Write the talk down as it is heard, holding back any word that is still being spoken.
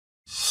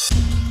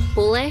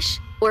Bullish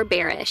or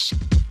bearish,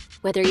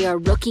 whether you're a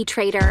rookie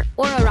trader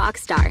or a rock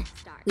star,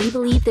 we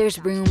believe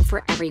there's room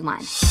for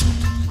everyone.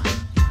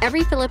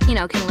 Every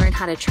Filipino can learn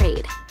how to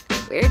trade.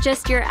 We're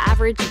just your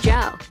average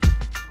Joe.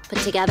 But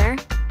together,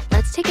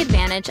 let's take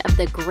advantage of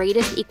the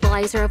greatest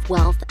equalizer of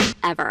wealth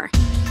ever,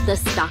 the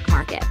stock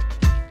market,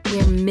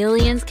 where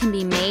millions can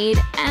be made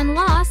and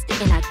lost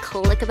in a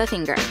click of a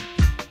finger.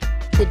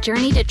 The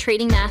journey to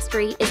trading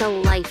mastery is a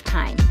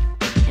lifetime,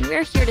 and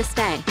we're here to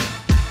stay.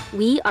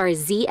 We are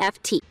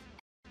ZFT,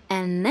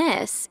 and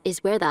this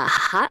is where the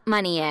hot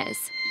money is.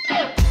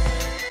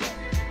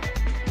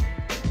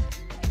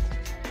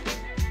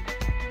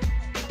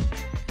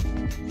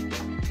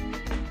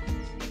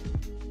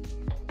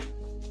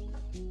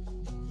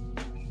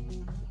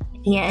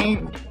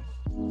 Yan.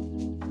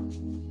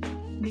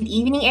 Good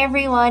evening,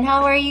 everyone.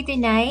 How are you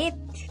tonight?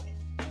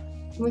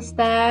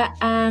 Kumusta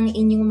ang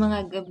inyong mga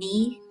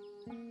gabi?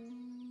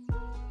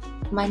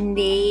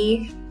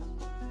 Monday.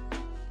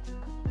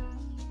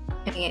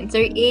 Ayan,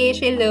 Sir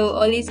Ish, hello.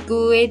 All is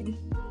good.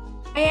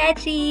 Hi,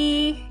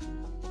 Achi.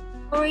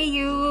 How are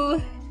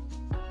you?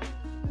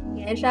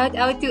 Yan, shout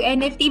out to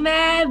NFT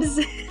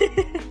Mabs.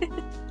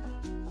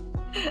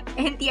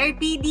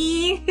 NTRPD.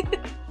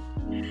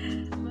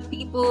 Mga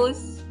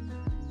peoples.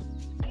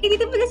 Ay,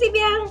 dito pala si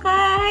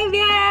Bianca. Hi,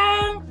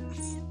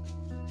 Biancs!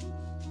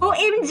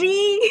 OMG!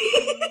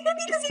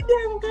 Dito si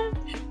Bianca.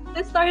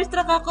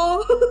 Na-starstruck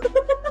ako.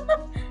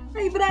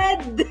 Hi,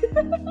 Brad!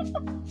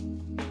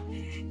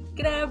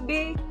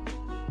 Grabe.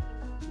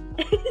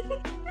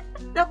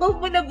 Naku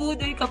po,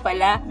 nabudol ka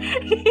pala.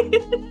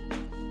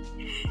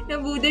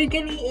 Nabudol ka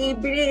ni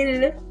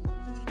April.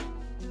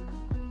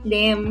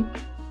 Damn.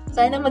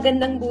 Sana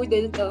magandang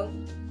budol to.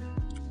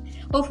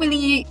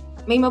 Hopefully,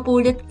 may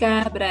mapulot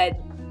ka, Brad.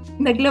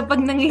 Naglapag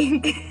ng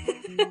link.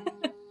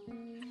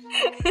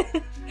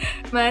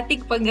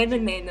 Matik pag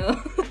ganun eh, no?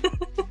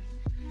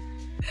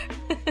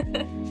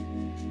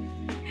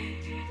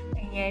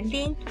 Ayan,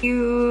 thank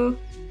you.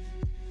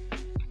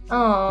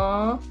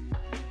 Aww.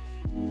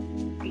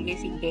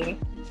 Sige.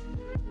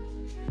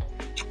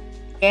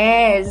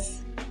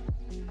 Yes.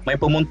 May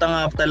pumunta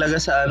nga talaga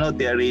sa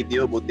TR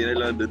Radio, buti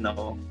na lang doon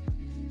ako.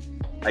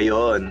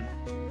 Ayun.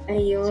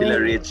 Sila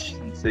Rich,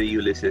 si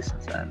Ulysses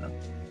sa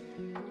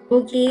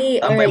Okay,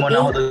 Tambay alright.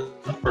 muna ako doon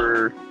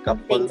for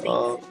couple.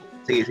 Thanks.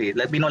 Sige.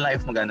 Let me know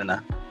live magano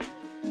na.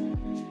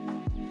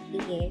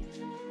 Sige.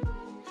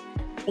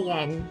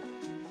 Ayan.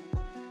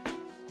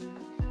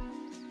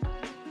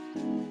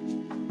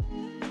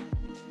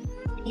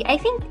 I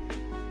think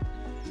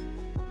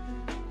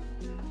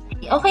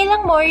okay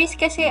lang, Morris,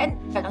 kasi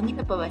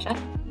dito pa ba siya?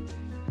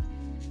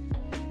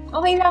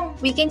 Okay lang,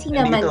 we can see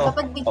naman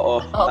kapag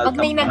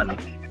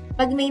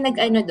may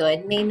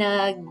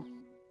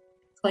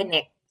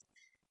nag-connect,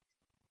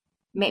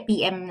 may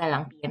PM na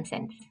lang, PM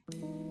send.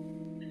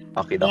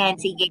 Okay daw.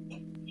 Ayan, sige.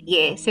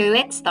 Yeah, so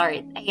let's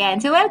start. Ayan,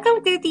 so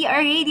welcome to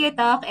TR Radio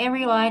Talk,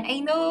 everyone.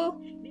 I know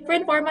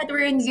different format,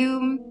 we're on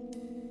Zoom,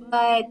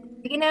 but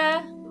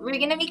we're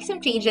gonna make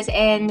some changes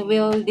and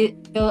we'll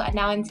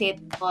announce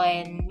it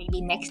on maybe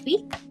next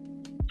week.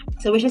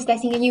 So we're just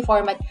testing a new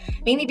format,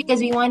 mainly because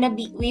we want to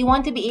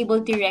be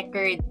able to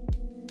record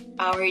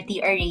our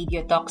TR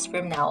Radio Talks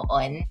from now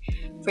on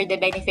for the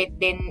benefit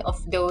then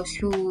of those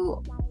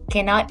who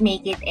cannot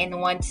make it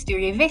and wants to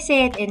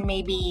revisit, and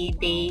maybe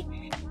they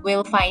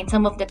will find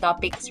some of the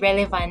topics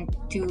relevant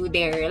to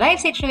their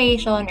life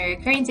situation or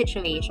current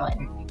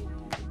situation.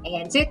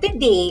 And so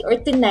today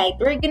or tonight,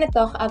 we're gonna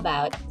talk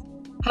about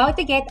how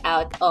to get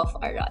out of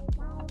a rut.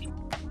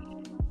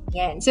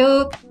 Yan.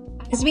 So,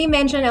 as we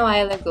mentioned a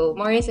while ago,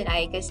 Morris and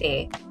I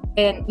kasi,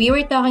 and we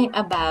were talking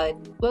about,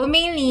 well,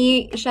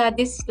 mainly siya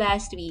this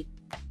last week.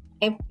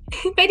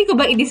 Pwede ko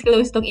ba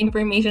i-disclose tong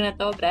information na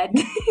to, Brad?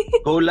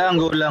 Go lang.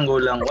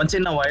 Once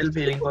in a while,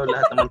 feeling ko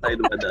lahat naman tayo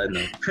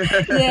dumadaan.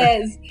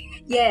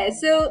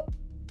 Yes. So,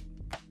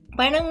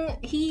 parang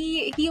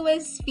he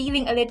was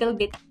feeling a little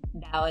bit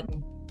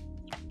down.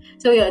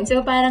 So, yun. So,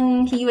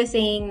 parang he was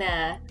saying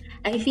na,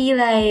 I feel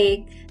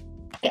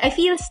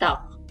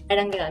stuck.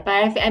 Parang gano'n.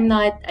 Parang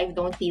I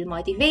don't feel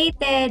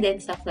motivated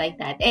and stuff like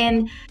that.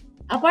 And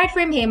apart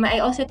from him, I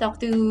also talked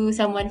to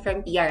someone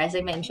from PR, as I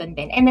mentioned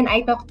then. And then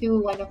I talked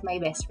to one of my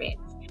best friends.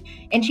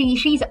 And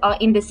she's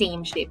in the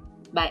same ship.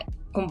 But,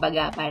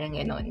 kumbaga, parang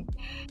gano'n.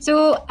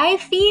 So, I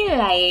feel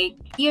like,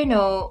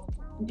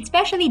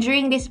 especially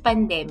during this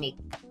pandemic,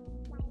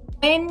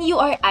 when you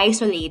are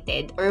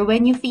isolated or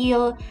when you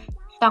feel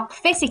stuck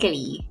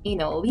physically,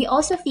 we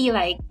also feel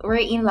like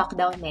we're in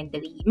lockdown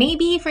mentally.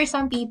 Maybe for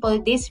some people,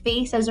 this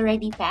phase has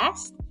already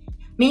passed.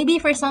 Maybe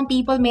for some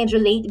people,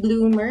 medyo late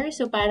bloomer.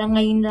 So parang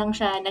ngayon lang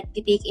siya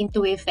nag-take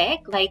into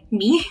effect. Like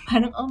me,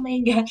 parang oh my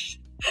gosh.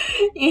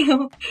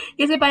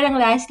 Kasi parang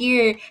last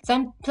year,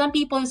 some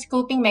people's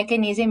coping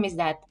mechanism is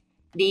that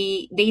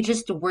they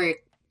just work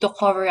to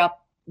cover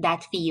up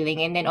that feeling.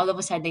 And then all of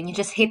a sudden, you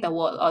just hit a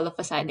wall all of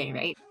a sudden,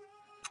 right?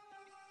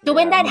 So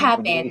when that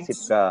happens...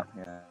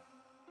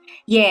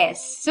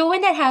 Yes. So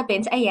when that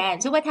happens,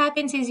 so what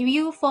happens is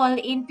you fall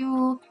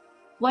into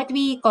what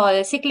we call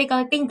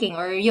cyclical thinking,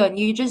 or yun,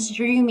 you just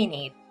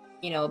ruminate,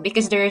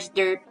 because there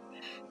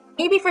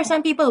maybe for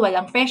some people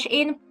walang fresh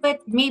input,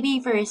 maybe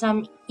for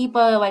some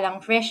people walang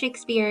fresh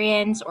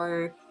experience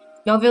or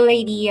novel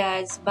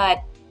ideas, but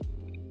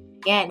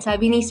yan,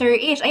 sabi ni Sir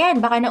Ish,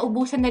 ayan, baka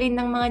naubusan na rin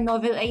ng mga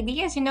novel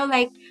ideas,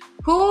 like,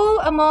 who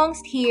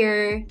amongst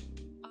here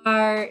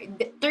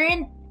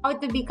turned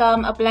out to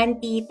become a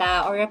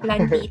plantita or a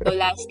plantito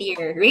last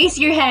year? Raise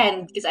your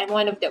hand, because I'm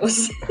one of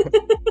those.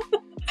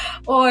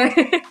 Or,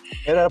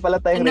 meron pala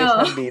tayong raise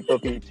hand dito,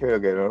 feature,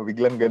 gano'n.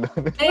 Biglang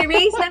gano'n. May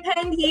raise na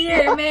hand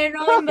here.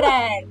 Meron,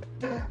 Brad.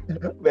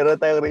 Meron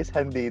tayong raise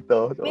hand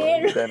dito. So,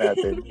 meron.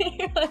 Natin.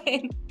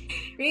 Meron.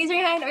 Raise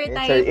your hand or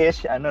type. Sir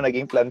Ish,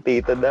 naging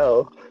plantito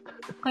daw.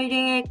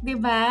 Correct,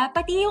 diba?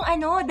 Pati yung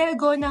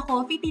Dalgona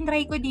coffee,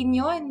 tinry ko din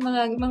yon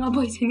mga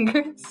boys and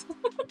girls.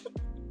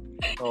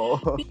 Oo.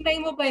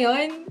 Tinry mo pa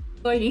yon?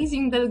 Boris,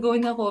 yung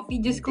Dalgona coffee,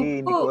 Diyos ko po.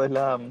 Hindi ko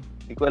alam.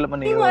 Hindi ko alam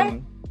ano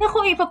yun.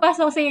 Naku,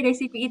 ipapasok sa yung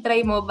recipe,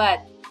 itry mo,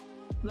 but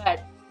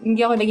hindi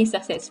ako naging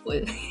successful.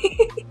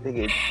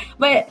 Sige,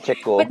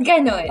 check ko. But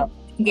ganon.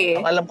 Okay.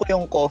 Ang alam ko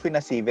yung coffee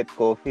na civet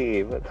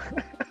coffee.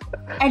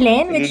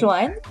 Alin? Which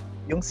one?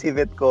 Yung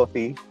civet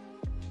coffee.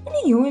 Ano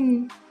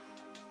yun?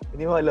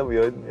 Hindi mo alam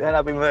yun?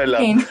 Hanapin mo na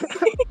lang.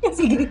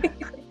 Sige.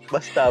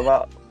 Basta,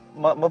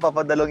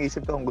 mapapadalong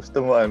isip ko kung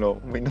gusto mo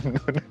minum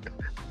nun.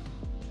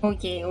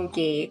 Okay.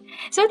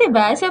 So,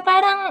 diba? So,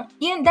 parang,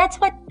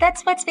 that's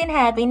what's been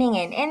happening.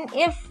 And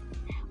if,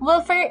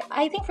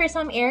 I think for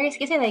some areas,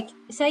 kasi like,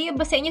 sa inyo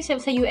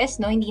sa US,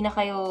 no,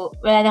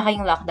 wala na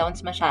kayong lockdowns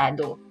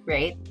masyado,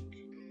 right?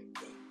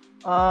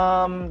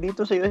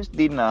 Dito sa US,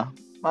 di na.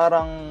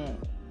 Parang,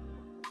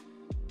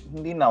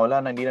 hindi na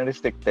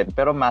restricted.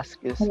 Pero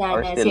mask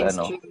are still,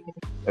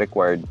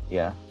 required.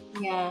 Yeah.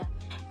 Yeah.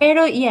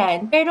 Pero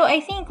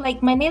I think like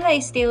Manila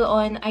is still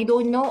on, I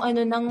don't know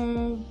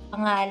nang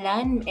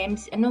pangalan,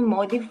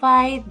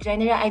 modified,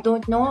 general, I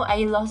don't know,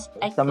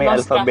 sa may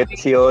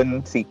alphabets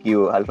yun,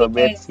 CQ,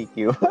 alphabet, yes.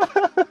 CQ.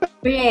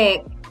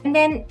 Correct. And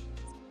then,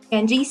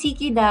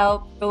 JCQ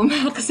daw, Pro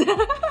Max.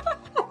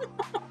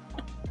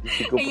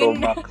 JCQ Pro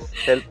Max,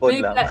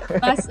 cellphone lang.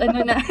 Plus,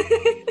 na,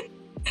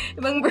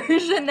 ibang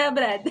version na,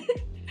 Brad.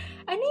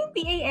 Ano yung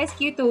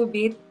PASQ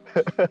 2-bit?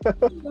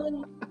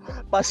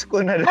 Pasko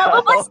na daw.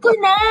 Oo, Pasko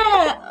na!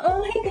 Oh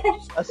my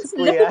gosh.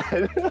 Pasko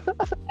yan.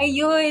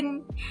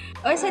 Ayun.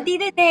 O sa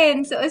dito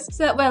din. So,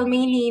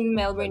 mainly in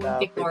Melbourne,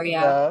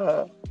 Victoria.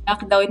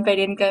 Lockdown pa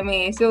rin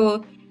kami.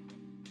 So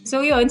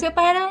yun. So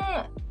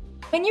parang,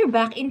 when you're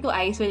back into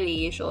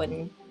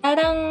isolation,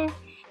 parang,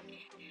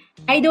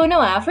 I don't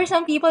know for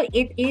some people,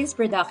 it is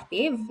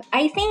productive.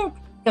 I think,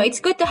 it's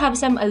good to have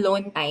some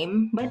alone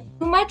time, but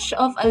too much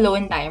of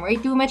alone time or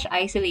too much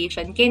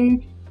isolation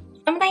can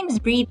sometimes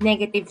breed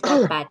negative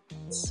thought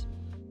patterns.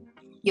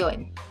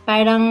 Yun.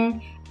 Parang,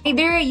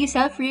 either you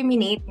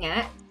self-ruminate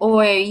nga,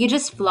 or you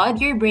just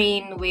flood your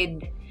brain with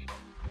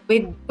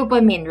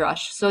dopamine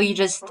rush. So you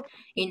just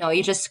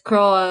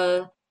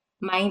scroll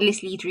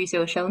mindlessly through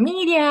social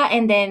media,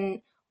 and then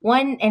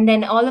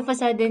all of a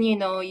sudden,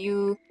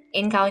 you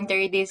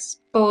encounter this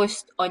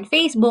post on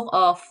Facebook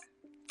of,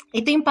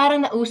 ito yung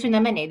parang nauso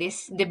naman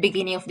the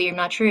beginning of the year, I'm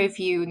not sure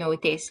if you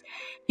notice,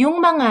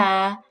 yung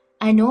mga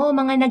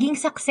naging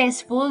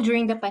successful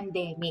during the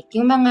pandemic.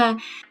 Yung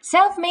mga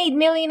self-made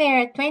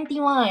millionaire at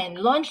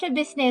 21, launched a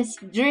business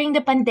during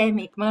the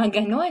pandemic, mga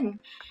ganon.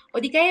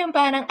 O di kaya yung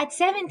parang, at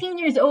 17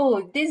 years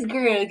old, this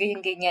girl,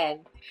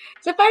 ganyan.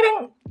 So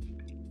parang,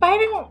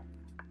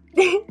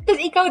 tapos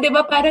ikaw, di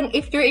ba, parang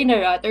if you're in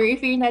a rut, or if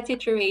you're in that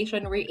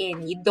situation we're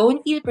in, you don't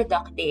feel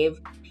productive,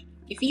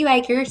 you feel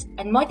like you're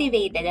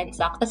unmotivated and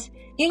stuck. Tapos,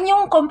 yun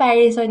yung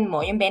comparison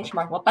mo, yung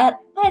benchmark mo,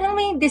 parang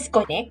may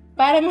disconnect.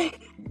 Parang,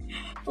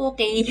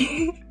 okay.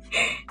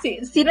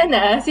 Sila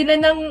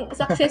nang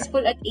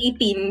successful at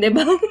 18, di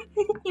ba?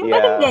 Yung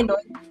parang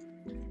gano'n.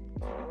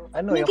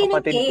 Yung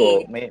kapatid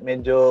ko,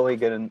 medyo may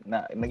ganun,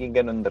 naging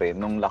ganun rin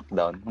nung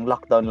lockdown. Nung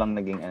lockdown lang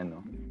naging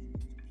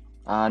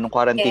nung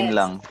quarantine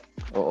lang.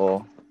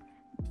 Oo.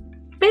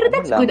 Pero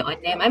that's good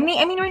on them. I mean,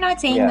 we're not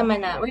saying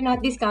naman na, we're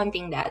not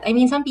discounting that. I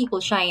mean, some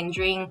people shine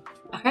during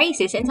a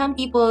crisis, and some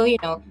people,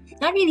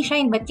 not really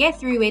shine, but get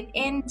through it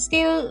and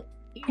still,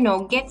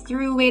 get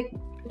through it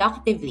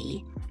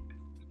productively.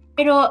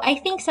 Pero I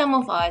think some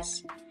of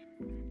us,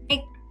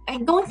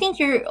 I don't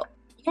think you're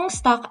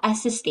stuck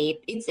as a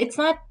state. It's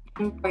not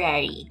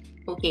temporary.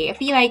 Okay, I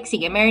feel like,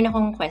 sige, meron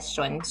akong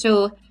question.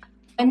 So,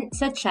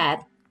 sa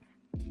chat,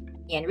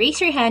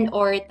 raise your hand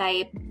or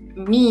type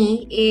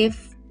me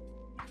if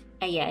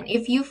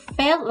you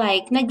felt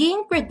like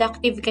naging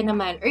productive ka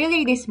naman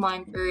earlier this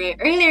month or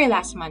earlier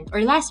last month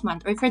or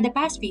for the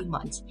past few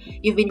months.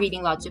 You've been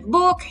reading lots of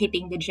books,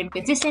 hitting the gym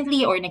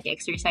consistently, or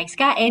nag-exercise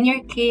ka, and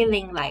you're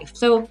killing life.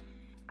 So,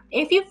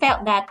 if you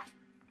felt that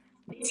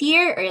this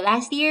year or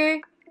last year,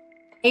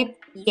 type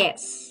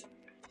yes.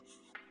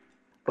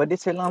 Pwede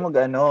silang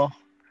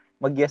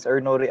mag-yes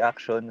or no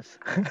reactions.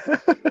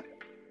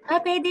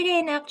 Pwede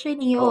rin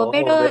actually.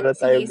 Pero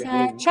sige,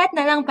 sa chat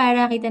na lang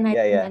para kita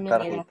natin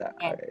para nila. kita.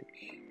 Yeah. Alright.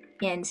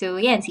 Yan. So,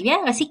 yan. Si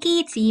Bianca, si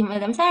Kate, si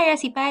Madam Sarah,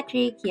 si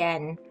Patrick.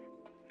 Yan.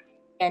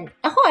 And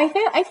ako,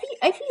 I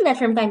feel that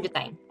from time to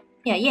time.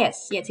 Yeah,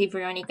 yes. Yan, si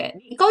Veronica.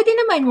 Ikaw din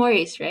naman,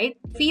 Morris, right?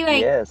 Feel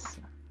like,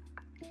 Yes.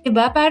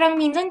 diba? Parang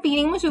minsan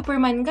feeling mo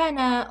Superman ka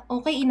na,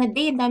 okay, in a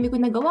day, ang dami ko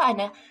nagawa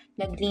na.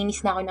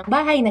 Naglinis na ako ng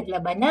bahay,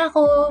 naglaban na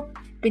ako,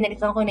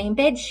 pinalitan ko na yung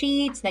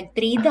bedsheets,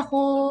 nag-trade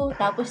ako,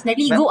 tapos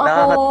naligo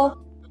ako.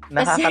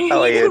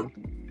 Nakakatawa yun.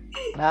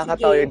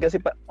 Nakakatawa yun kasi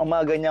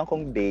umaga niyan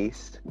kong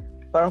days,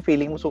 parang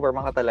feeling mo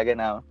Superman ka talaga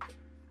na,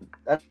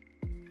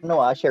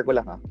 share ko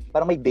lang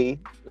parang may day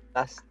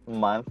last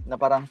month na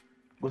parang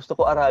gusto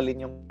ko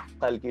aralin yung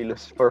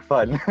calculus for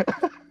fun.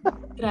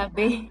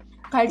 Grabe.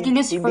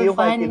 Calculus hindi for yung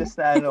fun. Calculus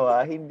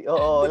na hindi,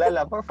 wala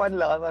lang, for fun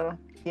lang, parang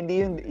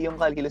hindi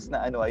yung calculus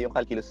na yung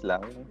calculus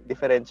lang, yung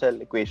differential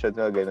equations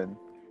o ganun.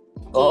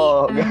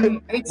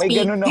 May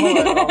ganun ako.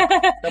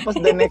 Tapos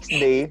the next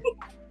day,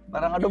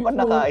 parang ano ba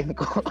nakain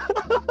ko?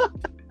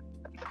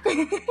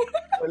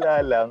 Wala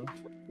lang.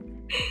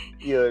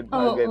 Yun,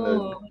 mga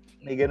ganun.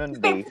 May ganun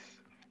days.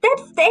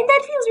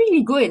 That feels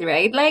really good,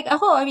 right? Like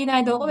ako,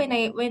 aminado ko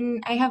when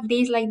I have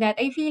days like that,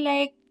 I feel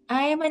like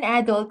I am an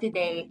adult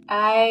today.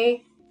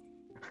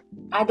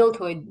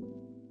 Adulthood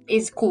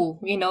is cool,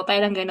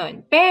 parang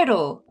ganun.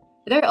 Pero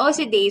there are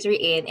also days we're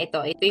in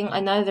ito yung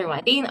another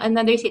one, ito yung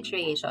another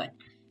situation.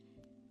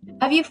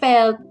 Have you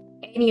felt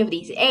any of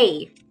these?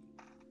 A,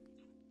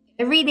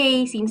 every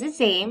day seems the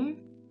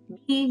same.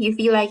 B, you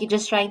feel like you're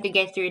just trying to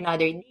get through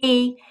another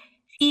day.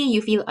 C,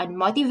 you feel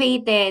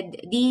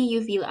unmotivated. D,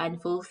 you feel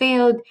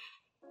unfulfilled.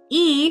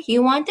 E,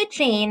 you want to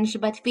change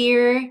but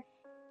fear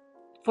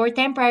for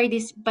temporary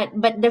but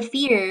the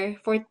fear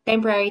for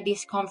temporary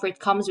discomfort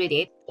comes with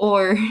it.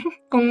 Or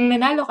kung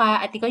nanalo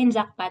ka at ikaw yung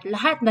jackpot,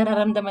 lahat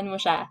nararamdaman mo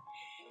siya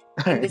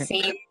in the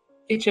same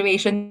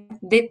situation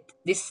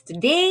this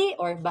today,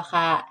 or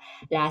baka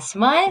last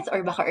month,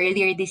 or baka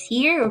earlier this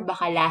year, or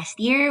baka last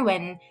year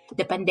when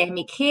the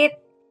pandemic hit.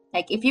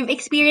 Like if you've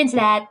experienced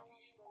that,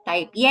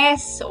 type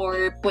yes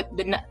or put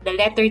the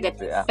letter that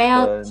you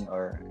felt.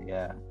 Or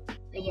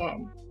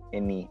Ayan.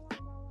 Any.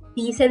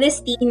 Si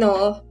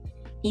Celestino,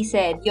 he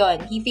said,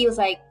 he feels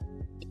like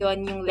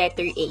yung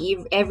letter A,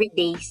 every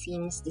day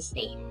seems the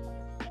same.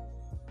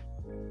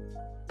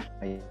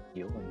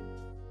 Ayun.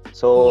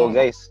 So,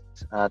 guys,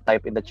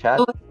 type in the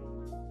chat.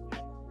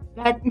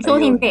 So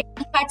hindi.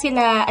 Lahat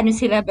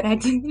sila,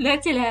 Brad?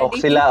 Lahat sila. Ok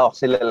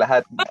sila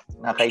lahat.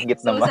 Nakaingit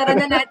naman. So, sara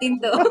na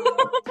natin to.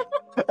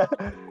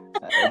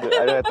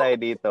 Ano na tayo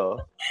dito?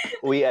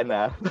 Uwian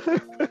na.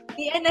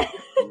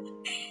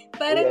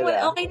 Parang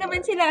okay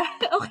naman sila.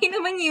 Okay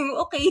naman you.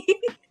 Okay.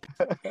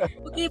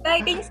 Okay,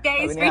 bye. Thanks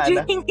guys for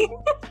tuning in.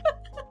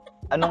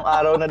 Anong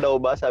araw na daw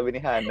ba? Sabi ni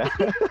Hana.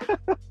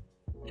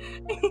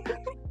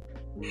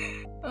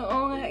 Oo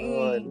nga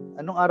eh.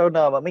 Anong araw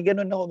na ba? May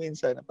ganun ako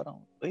minsan.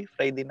 Parang,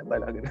 Friday na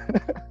pala.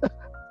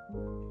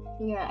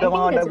 Yeah, sa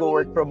mga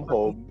nag-work from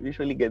home,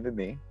 usually ganun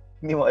eh.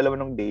 Hindi mo alam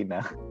anong day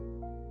na.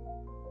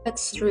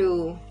 That's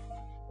true.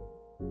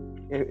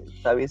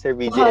 Sabi Sir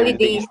BJ,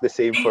 everything is the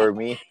same for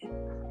me.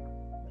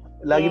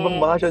 Lagi bang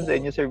bakasyon sa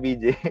inyo, Sir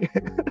BJ?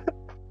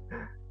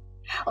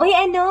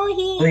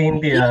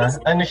 Hindi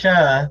Ano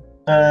siya,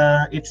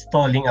 it's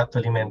stalling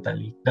actually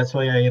mentally. That's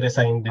why I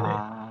resigned din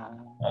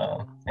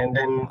and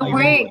then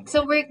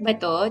work ba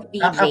to,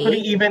 DJ?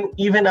 Actually,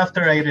 even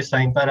after I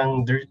resigned,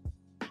 parang doon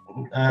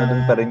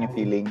pa rin yung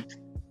feeling.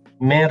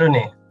 Meron.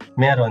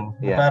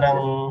 Yeah.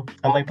 Parang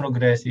am I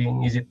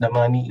progressing? Is it the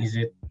money? Is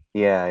it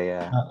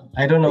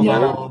I don't know,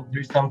 parang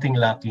there's something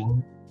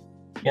lacking.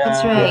 That's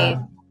right.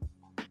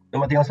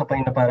 Dumating ako sa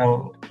point na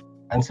parang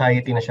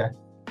anxiety na siya.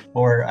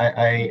 Or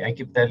I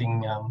keep telling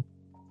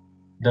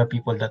the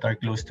people that are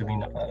close to me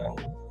na parang,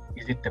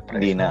 is it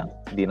depression?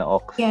 Hindi na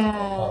ox.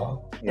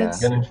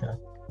 Ganun siya.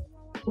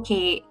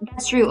 Okay,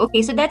 that's true.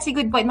 Okay, so that's a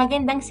good point.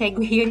 Magandang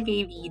segue yun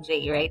kay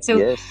VJ, right? So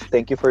yes,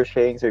 thank you for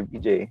sharing, Sir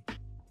BJ.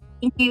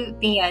 Thank you,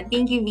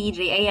 Thank you,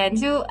 VJ. Ayan.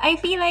 So I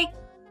feel like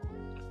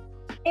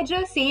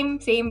medyo same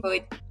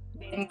boat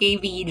than kay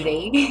VJ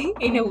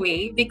in a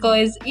way,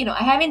 because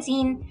I haven't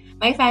seen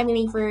my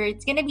family for,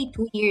 it's gonna be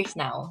 2 years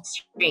now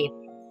straight.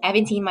 I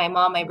haven't seen my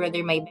mom, my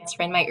brother, my best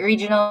friend, my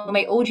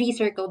OG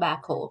circle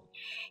back home.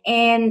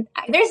 And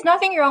there's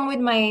nothing wrong with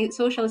my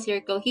social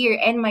circle here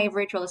and my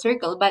virtual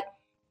circle, but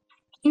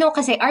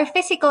kasi our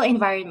physical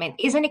environment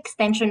is an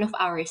extension of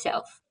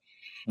ourselves.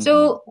 Mm-hmm.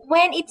 So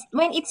when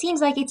it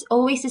seems like it's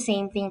always the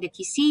same thing that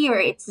you see, or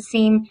it's the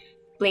same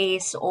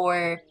place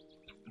or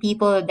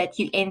people that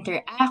you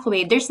interact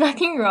with, there's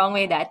nothing wrong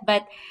with that.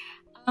 But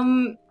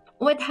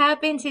what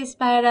happens is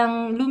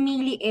parang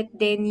lumiliit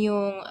din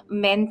yung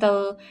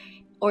mental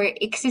or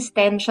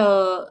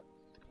existential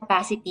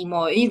capacity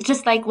mo. It's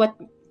just like what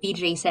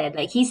DJ said.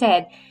 Like he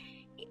said,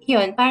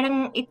 yun,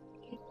 parang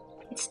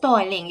it's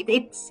stalling.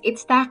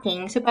 It's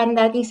stacking. So parang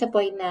dating sa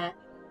point na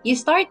you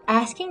start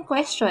asking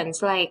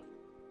questions like,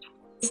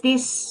 is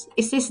this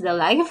the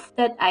life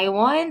that I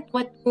want?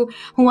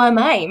 Who am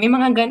I? May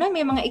mga ganun,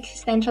 may mga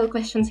existential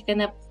questions ka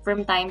na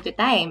from time to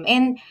time.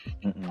 And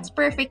it's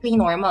perfectly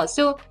normal.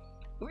 So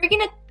we're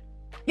gonna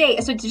Okay,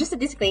 so just a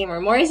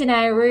disclaimer. Morris and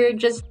I, we're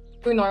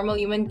normal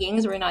human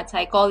beings. We're not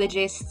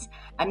psychologists.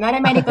 I'm not a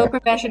medical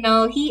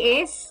professional.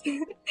 He is.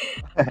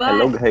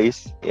 Hello, But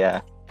guys. Yeah.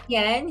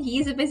 yeah,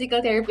 he's a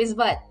physical therapist.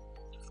 But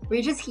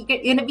we're just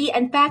gonna be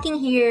unpacking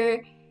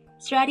here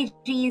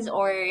strategies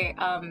or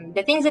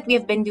the things that we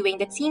have been doing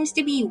that seems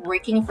to be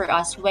working for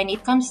us when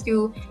it comes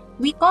to,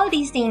 we call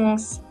these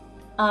things,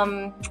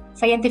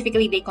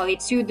 scientifically they call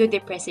it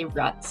pseudo-depressive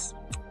ruts,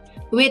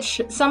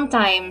 which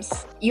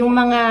sometimes yung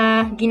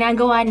mga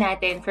ginagawa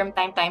natin from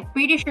time to time,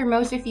 pretty sure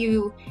most of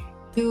you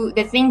do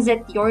the things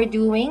that you're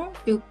doing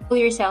to pull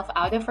yourself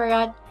out of a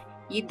rut,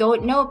 you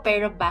don't know,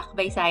 pero backed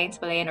by science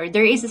pala yan, or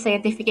there is a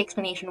scientific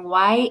explanation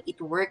why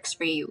it works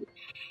for you.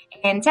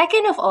 And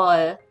second of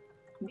all,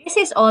 this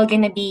is all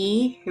gonna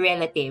be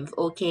relative,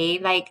 okay?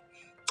 Like,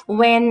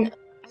 when,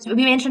 as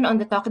we mentioned on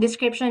the talk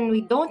description,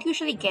 we don't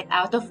usually get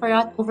out of a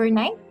rut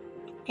overnight,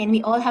 and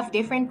we all have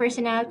different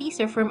personalities.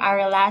 So from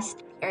our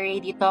last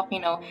radio talk,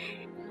 I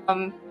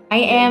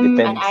am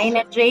an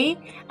INFJ.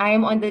 I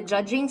am on the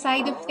judging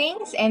side of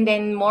things, and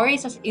then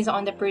Morris is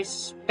on the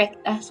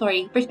perspective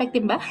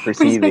ba?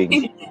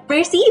 Perceiving.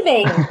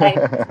 Perceiving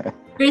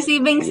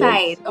Yes.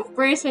 side of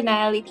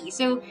personality.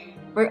 So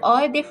we're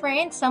all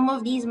different. Some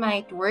of these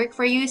might work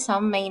for you,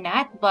 some may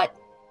not, but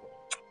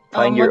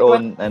Find your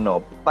own,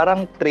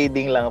 parang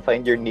trading lang,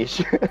 find your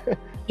niche.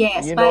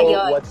 yes, you know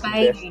yun, what's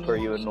best for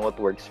you and what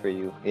works for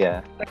you.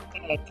 Yeah.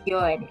 Perfect,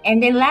 yun.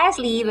 And then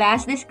lastly,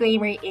 last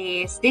disclaimer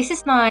is, this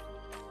is not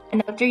an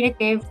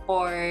alternative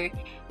for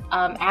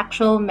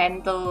actual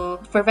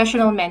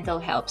professional mental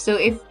help. So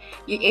if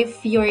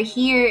you're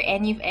here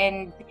and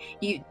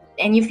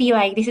you feel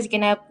like this is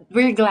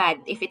we're glad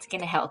if it's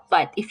gonna help.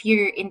 But if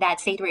you're in that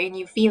state wherein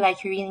you feel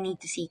like you really need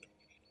to seek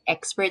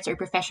experts or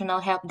professional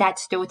help,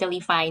 that's totally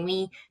fine.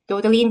 We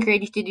totally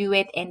encourage you to do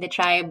it, and the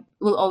tribe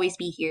will always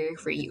be here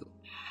for you.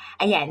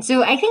 Ayan.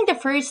 So I think the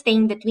first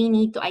thing that we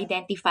need to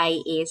identify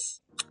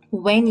is,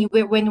 when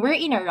we're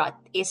in a rut,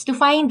 is to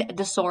find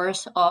the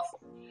source of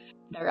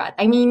the rut.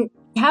 I mean,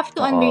 you have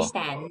to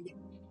understand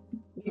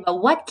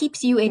what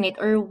keeps you in it,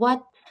 or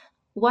what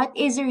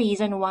is the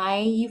reason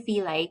why you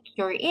feel like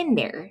you're in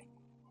there.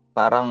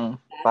 Parang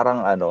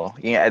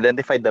you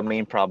identify the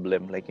main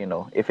problem. Like,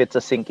 if it's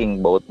a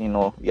sinking boat,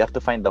 you have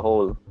to find the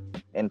hole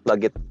and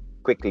plug it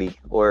quickly,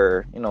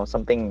 or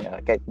something,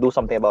 do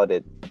something about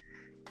it.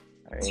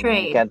 That's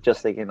right. You can't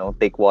just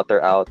take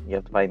water out. You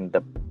have to find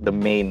the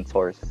main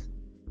source.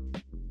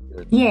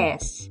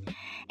 Yes.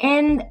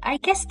 And I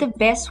guess the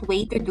best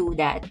way to do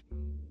that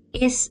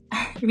is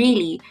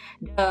really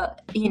the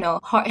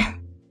hard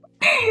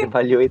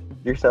evaluate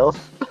yourself.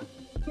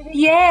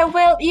 Yeah,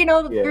 well,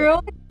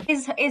 growth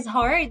is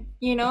hard,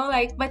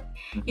 but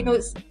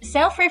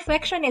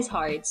self-reflection is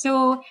hard.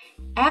 So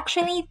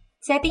actually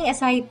setting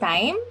aside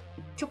time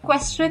to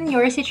question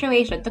your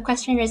situation, to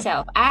question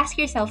yourself, ask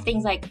yourself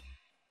things like,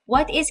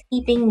 what is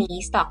keeping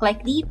me stuck?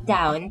 Like, deep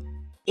down,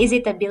 is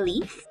it a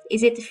belief?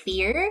 Is it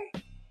fear?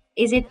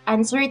 Is it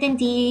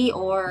uncertainty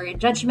or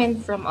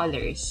judgment from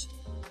others?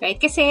 Right?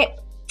 Kasi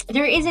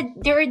there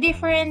are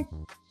different,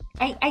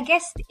 I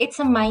guess it's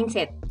a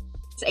mindset.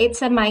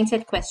 It's a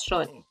mindset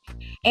question.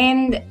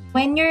 And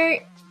when you're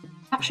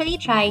actually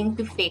trying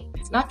to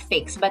not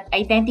fix, but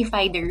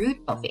identify the root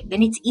of it,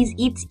 then it's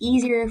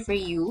easier for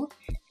you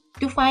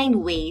to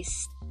find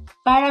ways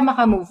para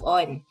maka-move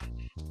on.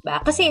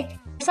 Ba? Kasi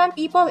for some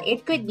people,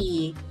 it could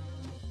be,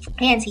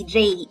 ayan, si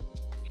Jay,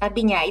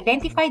 sabi niya,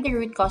 identify the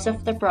root cause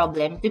of the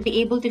problem to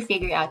be able to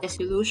figure out the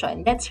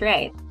solution. That's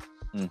right.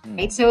 Mm-hmm.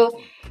 Right? So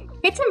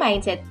it's a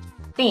mindset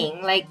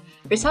thing. Like,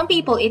 for some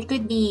people, it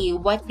could be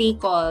what they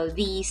call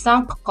the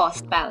sunk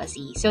cost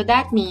fallacy. So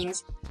that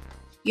means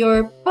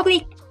you're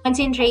probably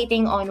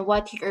concentrating on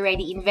what you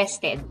already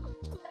invested,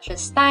 such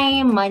as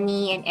time,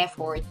 money, and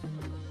effort.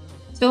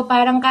 So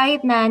parang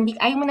kahit na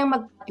ayaw mo nang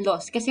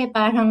mag-loss kasi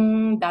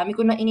parang dami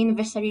ko na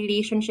ininvest sa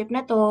relationship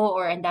na to,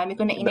 or ang dami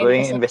ko na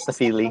ininvest sa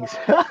feelings.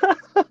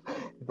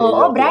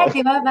 Oo, Brad,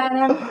 di ba?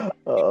 Parang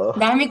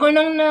dami ko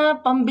nang na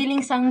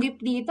pambiling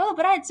sanggip dito,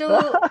 Brad. So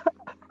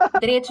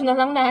diretso na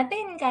lang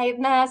natin kahit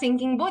na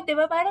sinking boat, di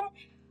ba? Parang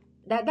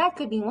that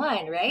could be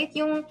one, right?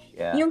 Yung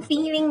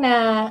feeling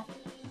na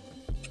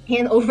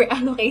yan, over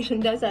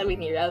allocation daw, sabi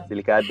ni Ralph.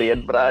 Delikado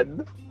yan, Brad.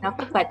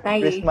 Ako, patay.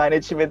 Risk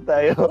management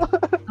tayo.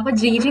 Ako,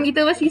 Jing,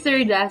 ito ba si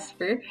Sir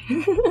Jasper?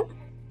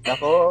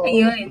 Ako.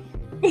 Ayun.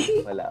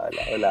 Wala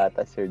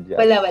ata, Sir Jasper.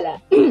 Wala.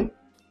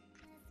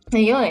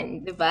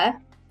 Ayun, di ba?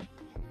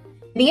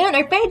 Ayun,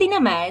 or pwede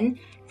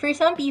naman, for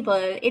some people,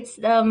 it's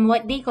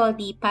what they call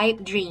the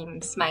pipe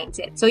dreams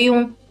mindset. So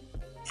yung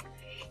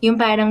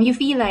parang you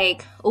feel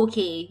like,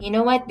 okay, you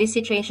know what, this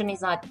situation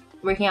is not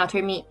working out for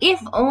me. If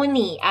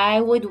only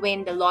I would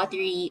win the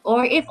lottery,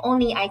 or if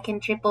only I can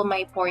triple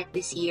my port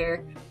this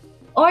year,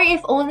 or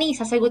if only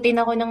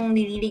sasagutin ako ng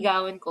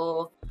nililigawan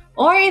ko,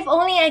 or if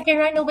only I can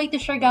run away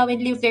to Siargao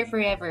and live there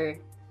forever.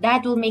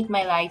 That will make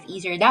my life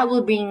easier. That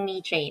will bring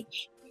me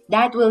change.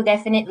 That will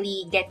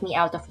definitely get me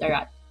out of the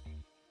rut.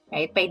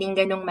 Right? Pwedeng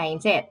ganung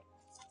mindset.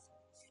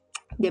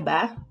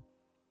 Diba?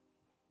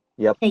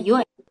 Yep.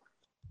 Ayun.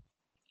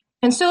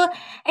 And so,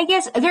 I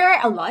guess there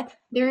are a lot.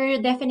 There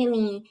are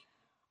definitely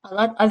a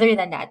lot other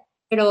than that.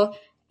 Pero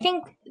I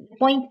think the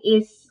point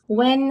is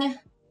when,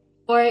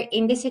 or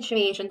in this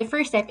situation, the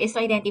first step is to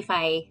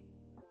identify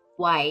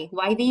why.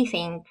 Why do you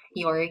think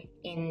you're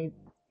in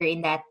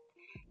that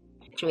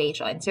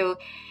situation? So,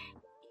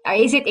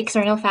 is it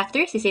external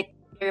factors? Is it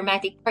the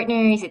romantic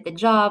partner? Is it the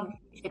job?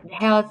 Is it the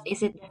health?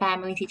 Is it the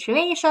family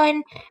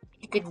situation?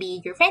 It could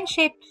be your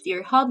friendships,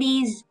 your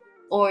hobbies,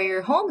 or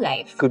your home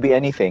life. Could be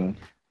anything.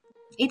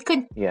 It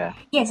could, Yeah.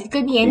 yes, it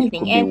could be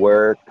anything. Could be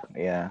work.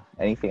 Yeah.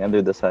 Anything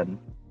under the sun.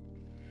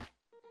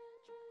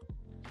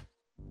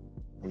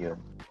 Yun.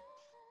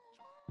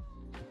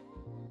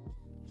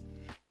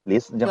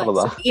 Liz, diyan ka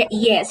ba? So,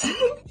 yes.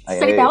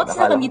 Start out,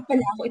 nakamute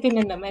pala ako. Ito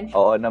na naman.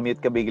 Oo,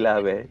 na-mute ka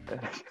bigla, be.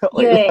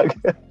 Yun.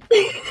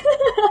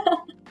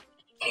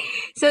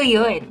 So,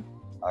 yun.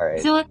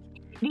 Alright. So,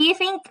 do you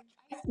think,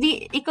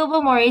 ikaw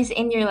ba, Morris,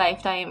 in your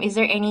lifetime, is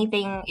there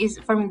anything,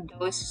 from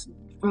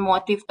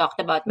what we've talked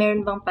about,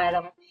 meron bang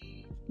parang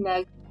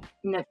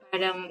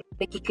parang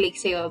nag-click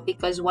sa'yo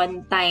because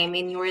one time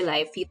in your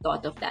life you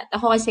thought of that?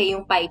 Ako kasi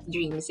yung pipe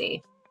dreams eh.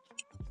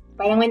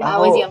 Parang when I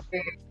was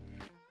younger,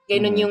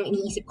 ganun yung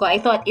iniisip ko. I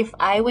thought if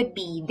I would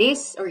be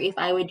this or if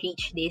I would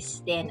reach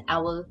this, then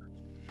that will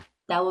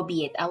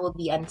be it. I will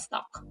be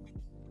unstuck.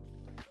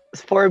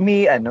 For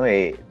me,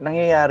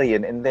 nangyayari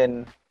yun. And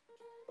then,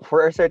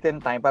 for a certain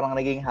time, parang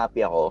naging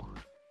happy ako.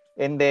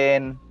 And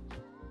then,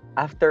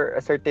 after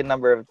a certain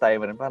number of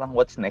time, parang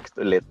what's next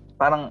ulit?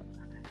 Parang,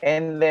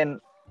 and then,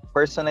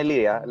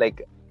 personally,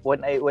 like,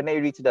 when I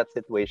reach that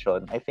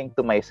situation, I think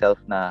to myself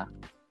na,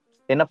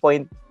 in a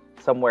point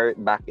somewhere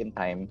back in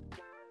time,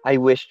 I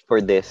wished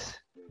for this.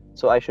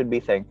 So, I should be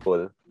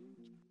thankful.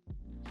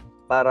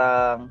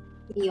 Parang,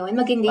 yun,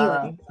 maganda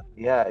yun.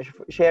 Yeah,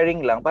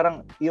 sharing lang.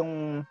 Parang,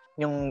 yung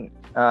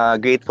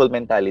grateful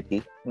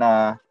mentality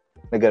na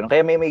gano'n.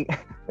 Kaya may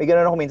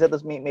gano'n ako minsan,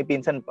 tapos may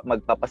pinsan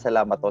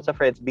magpapasalamat ako sa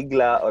friends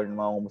bigla or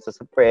mamumusta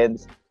sa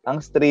friends.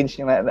 Ang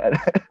strange na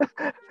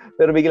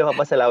pero bigla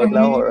papasalamat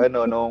lang ako or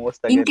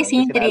namumusta gano'n. Yun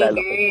kasi yung trigger.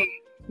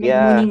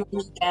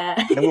 Nagmuni-muni ka.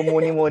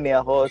 Nagmumuni-muni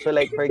ako. So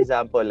like, for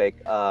example, like,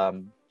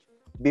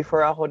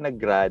 before ako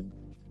nag-grad,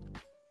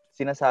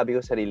 sinasabi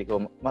ko sa sarili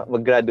ko,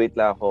 mag-graduate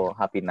lang ako,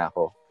 happy na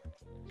ako.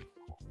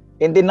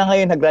 And then na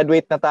ngayon,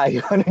 nag-graduate na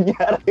tayo.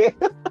 Nangyari.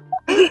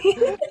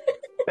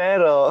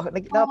 Pero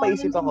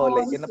napaisip ako,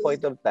 like, in a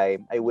point of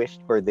time, I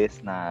wished for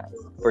this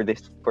for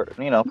this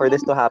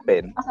to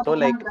happen. So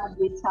like,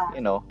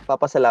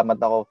 papasalamat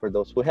ako for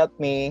those who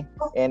helped me,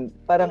 and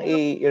parang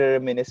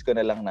i-reminisce ko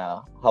na lang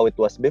na how it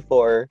was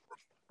before,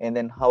 and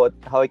then how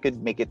I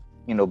could make it,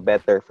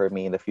 better for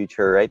me in the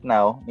future. Right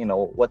now,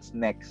 what's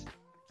next?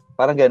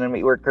 Parang ganun,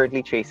 we're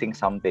currently chasing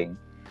something.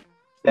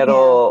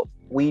 Pero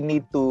we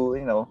need to,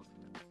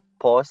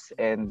 pause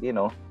and,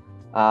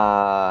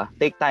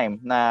 take time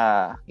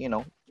na,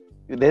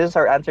 this is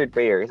our answered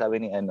prayer, sabi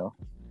ni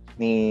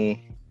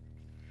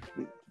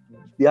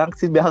Bianca,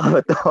 si Bianca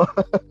ba to?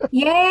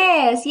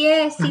 Yes,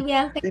 si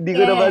Bianca. Hindi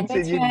ko naman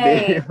si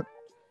Jinde.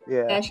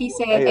 Yeah, she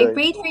said, ayun. I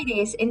prayed for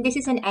this and this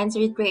is an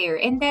answered prayer.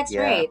 And that's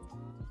right.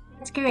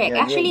 That's correct.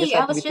 Actually,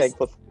 I was just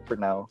thankful for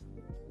now.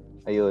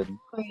 Ayun.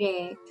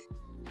 Correct.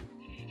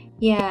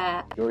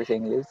 Yeah. You were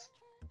saying, Liz?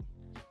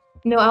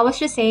 No, I was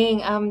just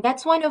saying,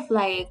 that's one of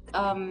like,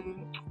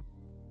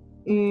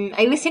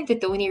 I listened to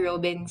Tony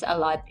Robbins a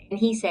lot, and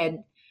he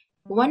said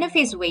one of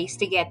his ways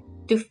to get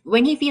to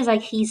when he feels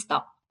like he's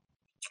stuck,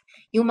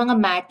 yung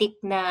mga matic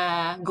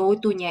na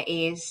go-to niya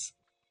is,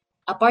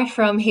 apart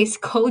from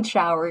his cold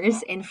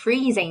showers and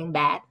freezing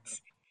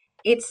baths,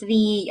 it's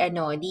the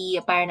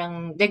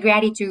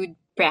gratitude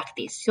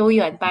practice. So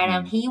yun,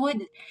 parang he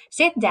would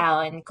sit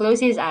down, close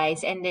his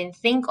eyes, and then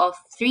think of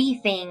 3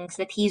 things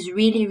that he's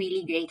really,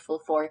 really grateful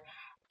for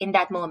in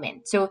that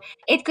moment. So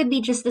it could be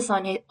just the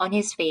sun on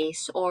his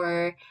face,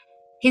 or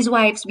his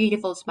wife's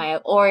beautiful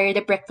smile, or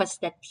the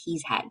breakfast that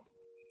he's had.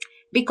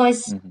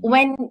 Because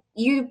when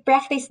you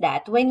practice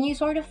that, when you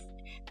sort of,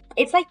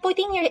 it's like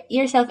putting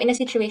yourself in a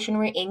situation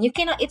wherein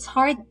it's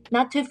hard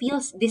not to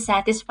feel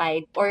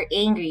dissatisfied or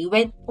angry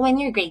when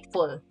you're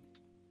grateful.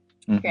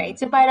 Right?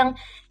 So parang,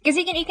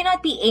 kasi you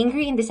cannot be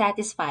angry and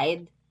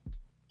dissatisfied.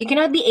 You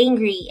cannot be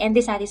angry and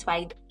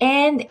dissatisfied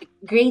and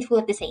grateful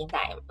at the same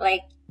time.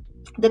 Like,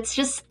 that's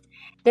just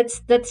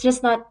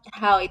not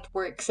how it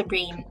works sa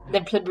brain. The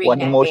brain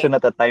one emotion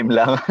at a time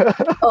lang.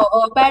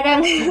 Oo,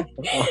 parang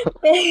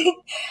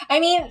I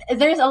mean,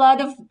 there's a lot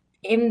of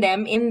in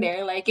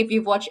there. Like, if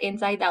you've watched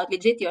Inside Out,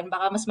 legit yun,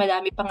 baka mas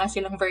madami pa nga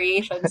silang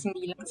variations,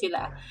 hindi lang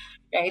sila.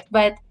 Right?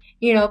 But,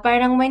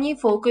 parang when you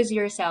focus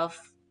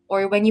yourself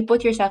or when you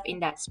put yourself in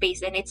that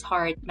space, then it's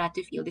hard not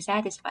to feel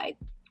dissatisfied.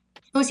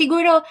 So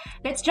siguro,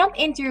 let's jump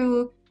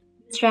into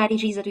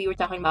strategies that we were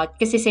talking about,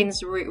 kasi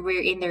since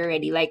we're in there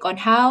already, like on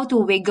how to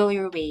wiggle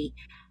your way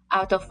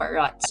out of a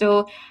rut.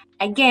 So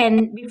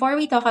again, before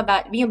we delve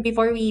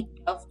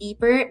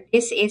deeper,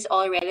 this is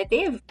all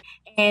relative.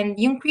 And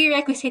yung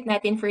prerequisite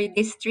natin for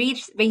this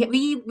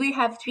we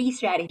have 3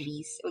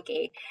 strategies,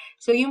 okay?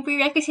 So yung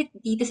prerequisite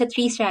dito sa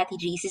 3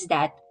 strategies is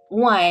that,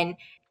 1,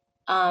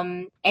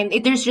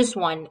 There's just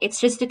one. It's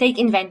just to take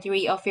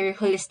inventory of your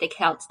holistic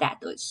health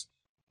status.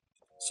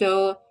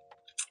 So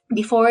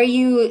before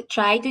you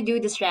try to do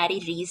the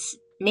strategies,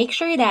 make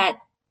sure that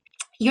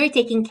you're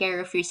taking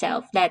care of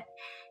yourself, that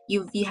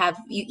you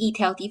eat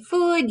healthy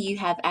food, you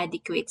have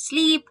adequate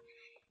sleep,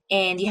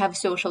 and you have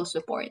social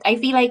support. I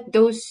feel like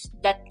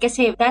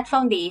kasi that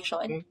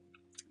foundation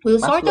will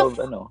sort of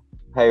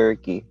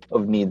hierarchy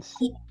of needs.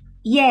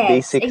 Yes,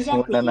 basics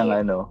exactly.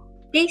 muna ng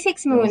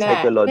Basics yung muna.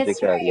 psychological,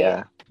 That's right.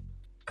 yeah.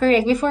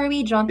 Correct. Before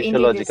we jump into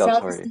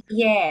the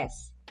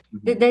yes,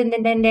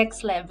 the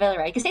next level,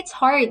 right? Because it's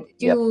hard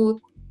to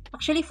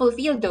actually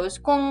fulfill those.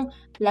 Kung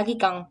lagi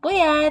kang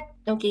puyat,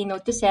 okay,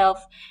 note to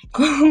self.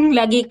 Kung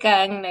lagi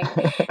kang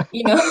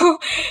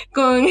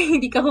kung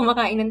hindi ka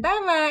kumakain ng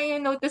tama,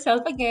 note to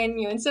self again,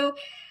 yun. So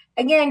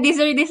again,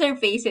 these are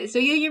phases. So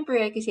yun yung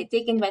prerequisite.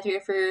 Take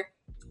inventory for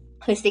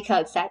holistic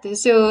health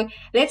status. So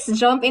let's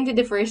jump into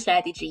the first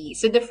strategy.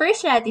 So the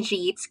first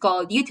strategy, it's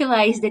called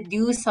Utilize the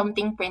Do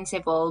Something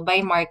Principle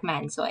by Mark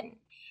Manson.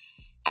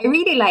 I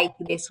really like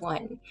this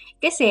one.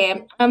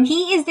 Kasi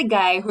he is the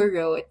guy who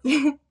wrote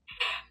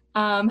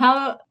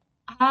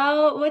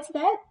what's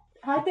that?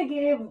 How to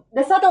give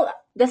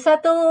the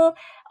subtle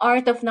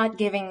art of not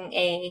giving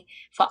a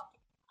fuck.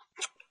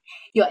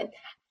 Yun.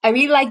 I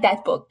really like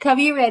that book. Have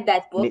you read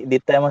that book? Di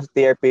tayo mas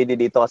TRPD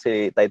dito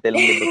kasi title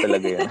ng libro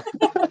talaga yun.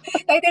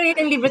 Title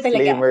ng libro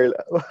talaga. Disclaimer.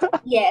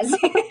 Yes.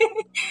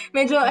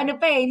 Medyo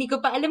hindi ko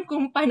pa alam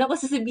kung paano ko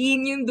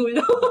sasabihin yung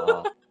dulo.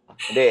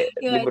 Hindi,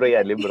 libro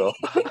yan, libro.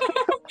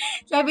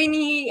 Sabi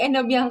ni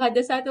Bianca,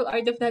 the subtle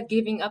art of not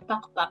giving a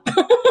pak-pak.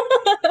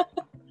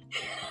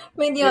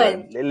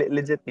 Yun.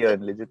 Legit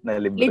yun. Legit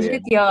na libro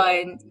Legit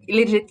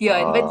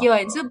yun. But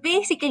yun. So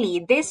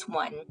basically, this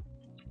one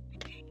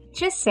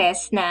just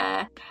says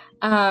na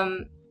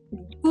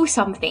do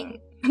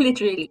something.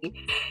 Literally.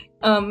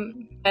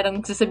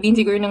 Parang sasabihin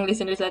siguro ng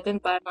listeners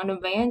natin, parang ano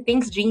ba yan?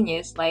 Thanks,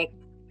 genius. Like,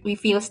 we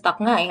feel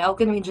stuck nga. How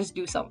can we just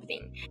do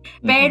something?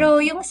 Pero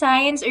yung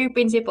science or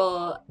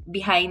principle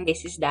behind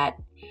this is that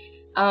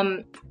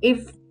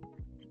if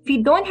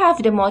you don't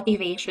have the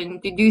motivation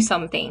to do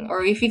something,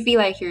 or if you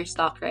feel like you're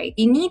stuck, right,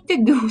 you need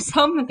to do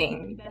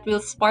something that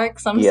will spark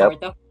some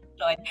sort of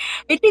joy,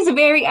 which is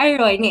very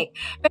ironic.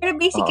 Pero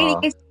basically,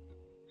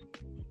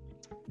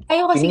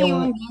 tayo kasi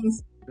yung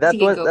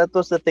that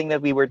was the thing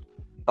that we were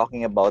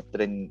talking about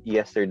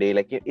yesterday.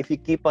 Like, if you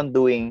keep on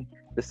doing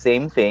the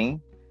same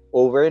thing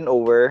over and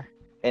over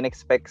and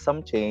expect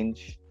some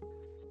change,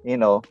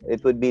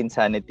 it would be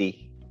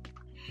insanity.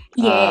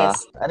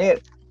 Yes. Ano yun?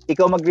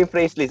 Ikaw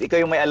mag-rephrase, Liz.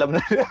 Ikaw yung may alam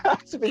na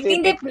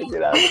specific.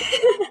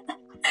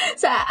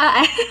 So,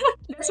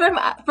 that's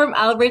from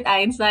Albert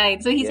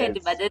Einstein. So he said,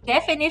 diba, the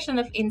definition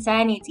of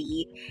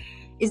insanity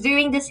is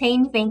doing the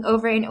same thing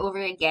over and over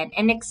again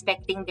and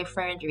expecting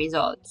different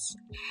results.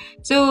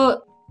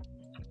 So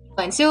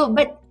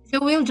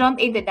we'll jump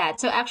into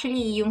that. So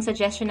actually, yung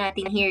suggestion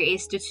natin here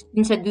is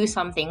to do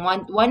something.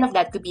 One of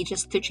that could be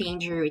just to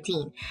change your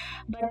routine.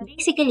 But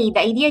basically, the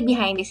idea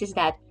behind this is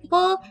that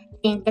people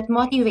think that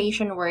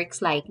motivation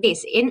works like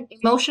this.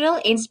 Emotional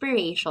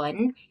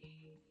inspiration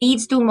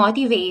leads to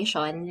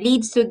motivation,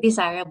 leads to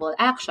desirable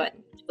action.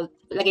 So,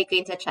 lagay ko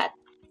yun sa chat.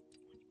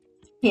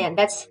 Yeah,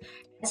 that's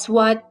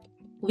what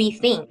we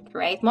think,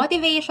 right?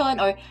 Motivation,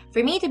 or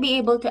for me to be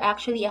able to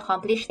actually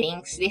accomplish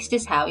things, this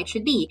is how it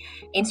should be.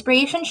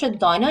 Inspiration should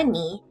dawn on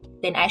me,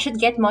 then I should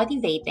get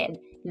motivated,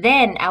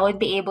 then I would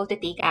be able to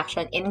take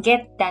action and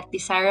get that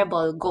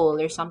desirable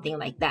goal or something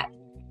like that.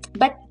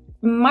 But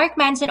Mark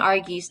Manson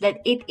argues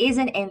that it is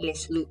an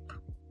endless loop.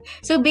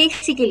 So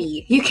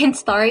basically, you can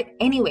start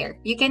anywhere.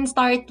 You can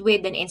start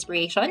with an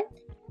inspiration,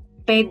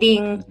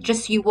 pwedeng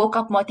just you woke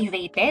up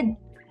motivated.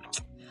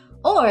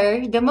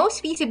 Or the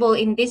most feasible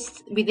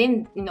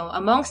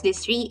amongst these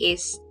three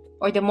is,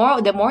 or the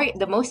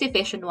most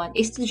efficient one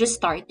is to just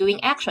start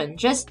doing action.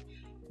 Just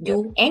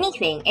do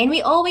anything. And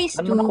we always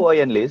do. Ano nakuha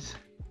yan, Liz?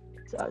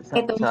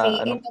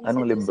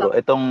 Anong libro?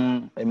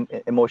 Itong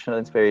emotional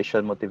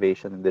inspiration,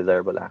 motivation, and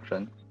desirable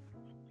action.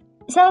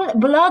 Sa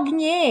blog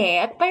niya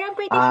eh. At parang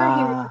pretty sure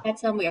he wrote that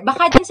somewhere.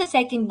 Baka dun sa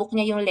second book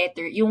niya yung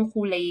letter, yung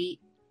kulay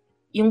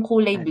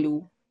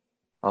blue.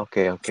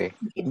 Okay.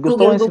 Gusto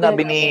ko yung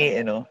sinabi ni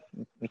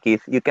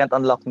Keith, you can't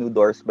unlock new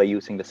doors by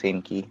using the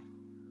same key.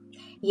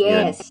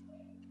 Yes.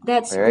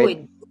 That's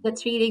good.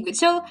 That's really good.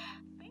 So,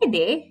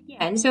 pwede.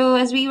 Yan. So,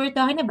 as we were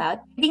talking about,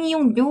 pwedeng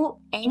yung do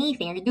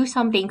anything or do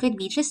something could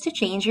be just to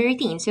change your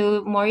routine.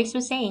 So, Maurice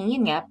was saying,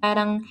 yun nga,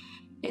 parang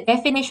the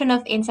definition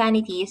of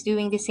insanity is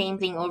doing the same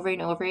thing over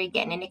and over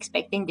again and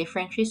expecting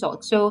different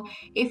results. So,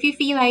 if you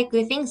feel like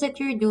the things that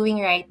you're doing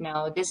right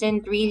now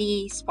doesn't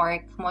really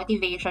spark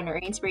motivation or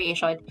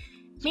inspiration,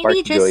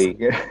 maybe spark joy.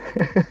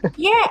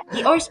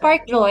 Or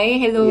spark joy.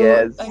 Hello.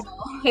 Yes.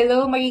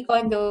 Hello, Marie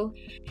Kondo.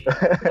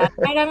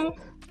 Parang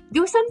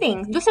do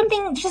something.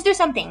 Just do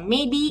something.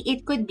 Maybe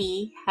it could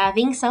be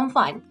having some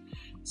fun.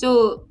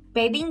 So,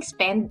 pwedeng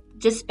spend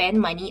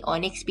money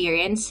on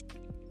experience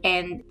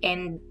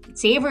and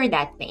savor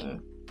that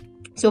thing.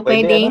 So,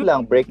 Pwede pwedeng,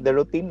 lang, break the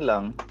routine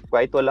lang.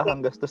 Kahit wala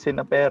kang gastusin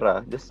na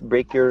pera, just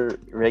break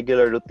your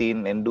regular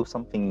routine and do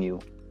something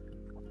new.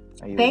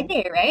 Ayun.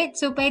 pwede, right?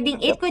 So, pwedeng,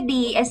 it Yep. could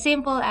be as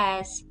simple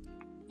as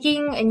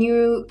taking a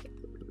new,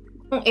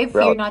 if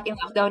Route. you're not in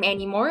lockdown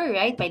anymore,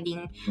 right?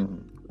 Pwedeng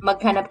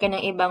maghanap ka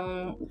ng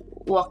ibang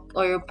walk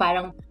or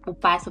parang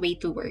pathway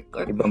to work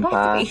or Ibang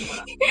pathway.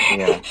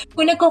 Yeah.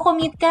 Kung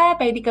nagko-commute ka,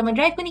 pwede ka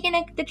mag-drive. Kung hindi ka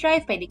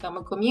nag-drive, pwede ka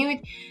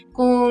mag-commute.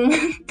 Kung,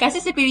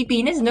 kasi sa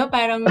Pilipinas, no,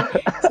 parang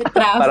sa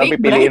Parang traffic,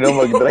 pipiliin bright.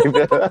 mo mag-drive.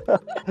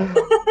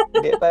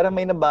 Hindi, parang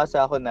may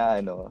nabasa ako na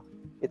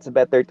it's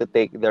better to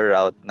take the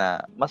route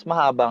na mas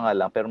mahaba nga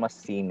lang pero mas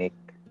scenic.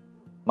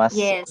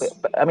 Yes.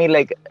 I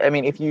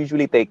mean, if you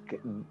usually take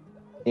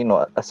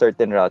a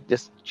certain route,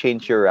 just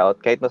change your route.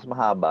 Kahit mas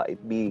mahaba, it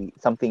be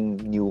something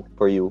new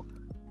for you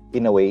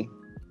in a way.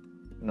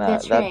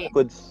 That's right.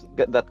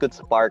 That could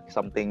spark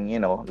something,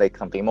 like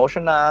something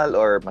emotional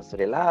or mas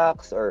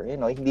relax or,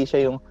 hindi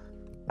siya yung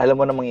alam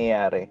mo na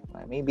mangyayari.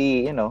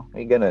 Maybe,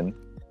 may ganun.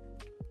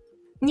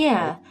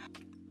 Yeah.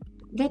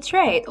 That's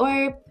right.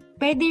 Or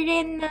pwede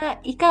rin na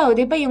ikaw,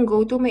 'di ba, yung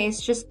go-to mo is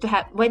just to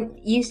have when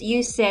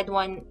you said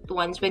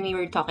once when we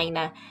were talking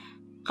na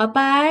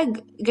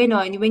kapag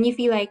ganon, when you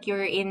feel like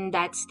you're in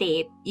that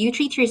state, you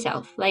treat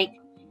yourself. Like,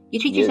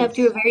 you treat yourself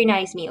to a very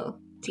nice meal.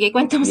 Sige,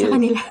 kwento mo sa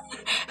kanila.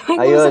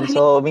 Ayun,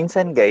 so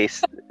minsan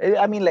guys,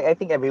 I mean, like, I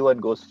think everyone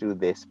goes through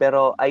this,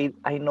 pero I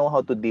know how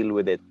to deal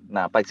with it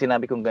na pag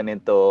sinabi kong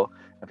ganito,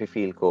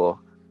 nafe-feel ko,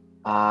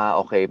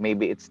 okay,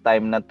 maybe it's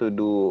time na to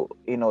do,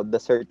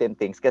 the certain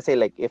things. Kasi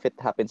like, if it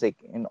happens like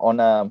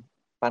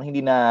parang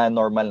hindi na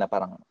normal na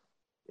parang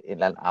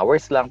ilan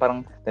hours lang,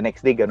 parang the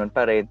next day, ganun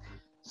pa rin.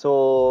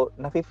 So,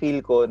 nafe-feel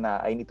ko na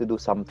I need to do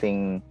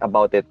something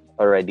about it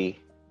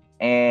already.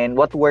 And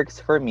what works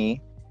for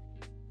me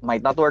might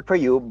not work for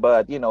you,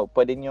 but,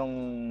 pwede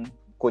nyong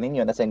kunin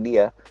yun as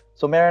idea.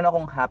 So, meron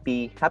akong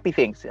happy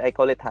things. I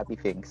call it happy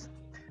things.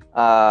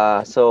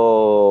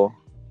 So,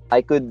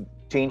 I could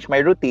change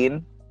my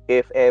routine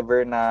if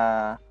ever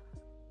na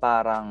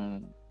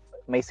parang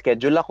may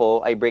schedule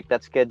ako, I break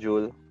that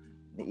schedule,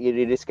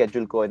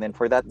 i-reschedule ko, and then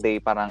for that day,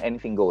 parang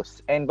anything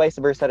goes. And vice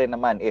versa rin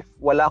naman, if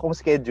wala akong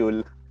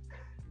schedule,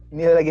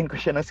 nilalagyan ko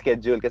siya ng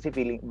schedule kasi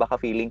baka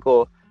feeling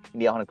ko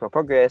hindi ako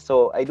nagpo-progress,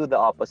 so I do the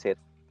opposite.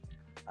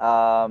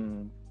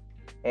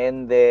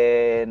 And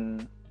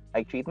then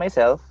I treat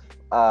myself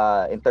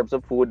in terms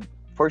of food.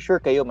 For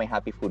sure kayo may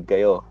happy food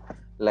kayo,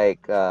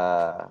 like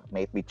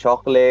may it be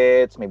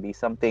chocolates, maybe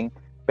something,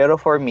 pero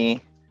for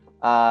me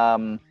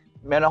meron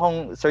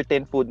akong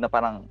certain food na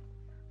parang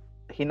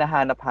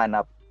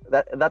hinahanap-hanap.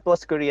 That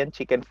was Korean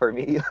chicken for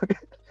me.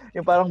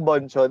 Yung parang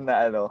bonchon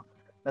na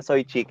na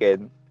soy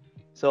chicken.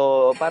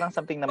 So, parang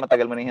something na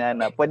matagal mo na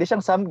hinahanap. Pwede siyang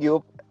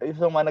samgyup.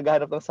 Yung mga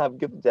naghahanap ng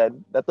samgyup dyan.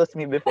 That was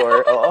me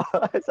before. Oo,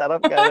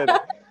 sarap ka nun.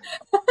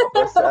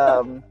 Tapos,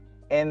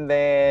 and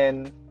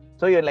then,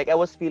 so yun, like I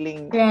was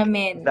feeling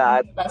ramen.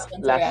 That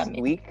last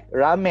week.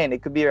 Ramen.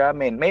 It could be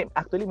ramen. May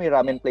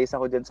ramen place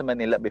ako dyan sa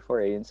Manila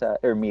before yun sa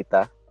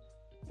Ermita.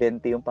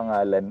 20 yung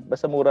pangalan.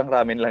 Basta murang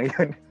ramen lang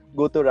yun.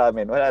 Go to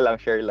ramen. Wala lang,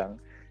 share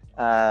lang.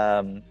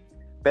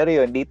 Pero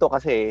yun, dito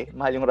kasi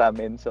mahal yung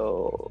ramen.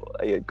 So,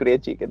 ayun, Korean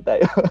chicken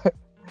tayo.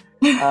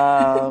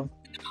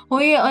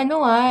 Hoy,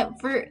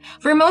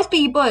 for most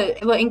people,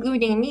 well,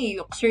 including me,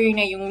 sure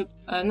na yung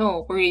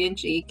Korean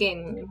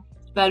chicken.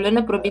 Lalo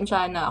na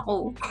probinsyana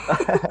ako.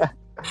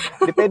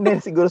 Depende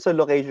siguro sa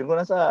location. Kung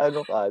nasa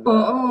ka,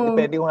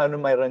 depende kung ano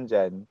mayroon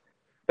dyan.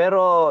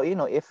 Pero,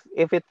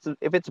 if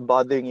it's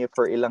bothering you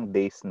for ilang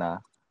days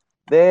na,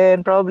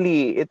 then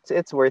probably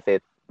it's worth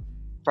it.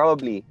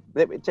 Probably.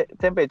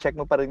 Siyempre, check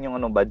mo pa rin yung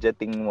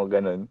budgeting mo,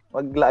 ganun.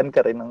 Maglaan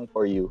ka rin ng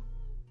for you.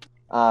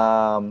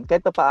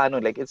 Kahit pa paano,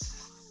 like,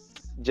 it's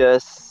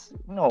just,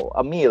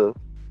 a meal.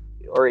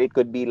 Or it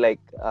could be like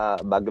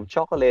a bag of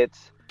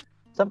chocolates,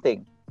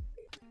 something.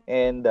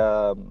 And,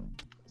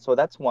 so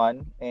that's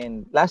one.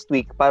 And last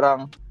week,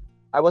 parang,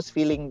 I was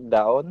feeling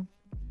down.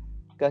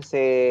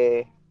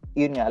 Kasi,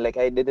 yun nga, like,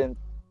 I didn't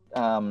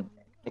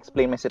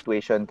explain my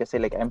situation. Kasi,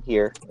 like, I'm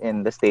here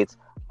in the States.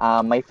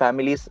 My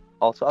family's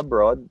also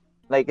abroad,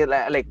 like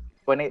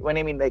when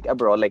I mean like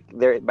abroad, like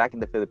they're back in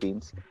the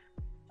Philippines,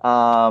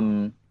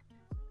 and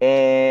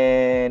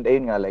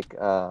ayun nga, like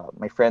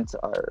my friends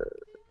are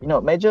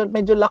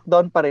medyo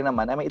lockdown pa rin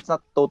naman. I mean, it's not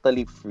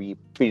totally free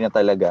na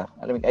talaga.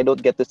 I mean, I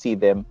don't get to see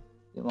them,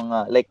 yung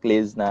mga like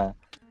Liz na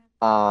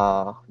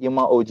yung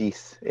mga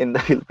OGs in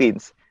the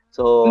Philippines.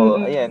 So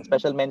ayan,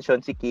 special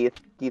mention si Keith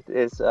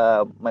is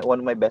one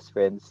of my best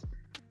friends.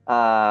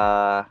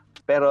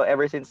 Pero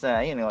ever since na,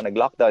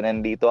 nag-lockdown,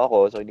 and dito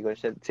ako, so hindi ko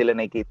sila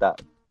nakikita.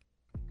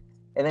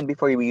 And then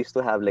before, we used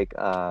to have like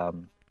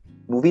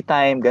movie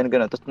time,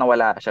 ganun. Tapos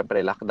nawala,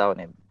 syempre,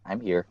 lockdown, and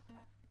I'm here.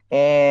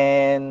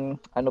 And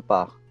ano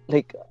pa,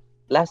 like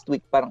last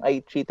week, parang I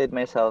treated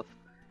myself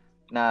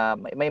na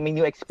may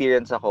new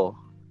experience ako.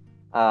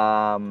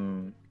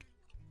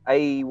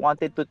 I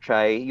wanted to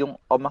try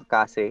yung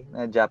omakase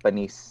na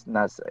Japanese.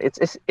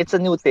 It's a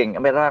new thing.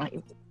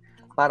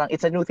 Parang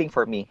it's a new thing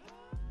for me.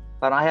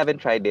 Parang I haven't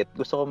tried it.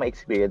 Gusto ko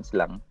ma-experience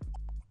lang.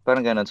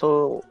 Parang ganun.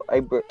 So,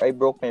 I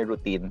broke my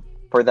routine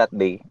for that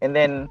day. And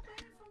then,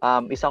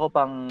 isa ko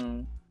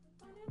pang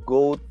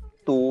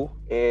go-to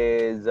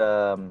is,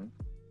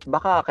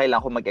 baka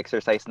kailangan ko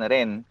mag-exercise na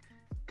rin.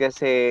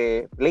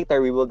 Kasi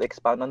later, we will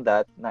expound on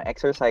that, na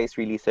exercise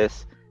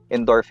releases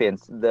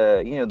endorphins,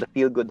 the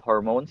feel-good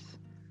hormones.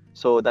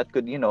 So, that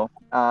could,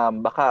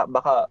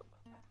 baka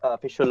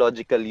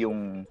physiological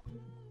yung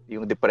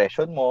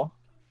depression mo.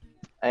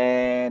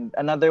 And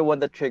another one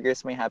that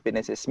triggers my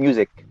happiness is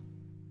music.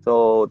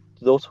 So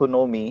those who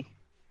know me,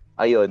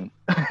 ayun.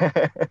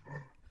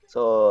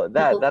 So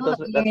that's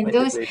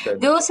my situation.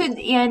 Those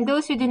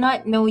who do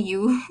not know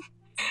you.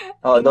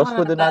 Those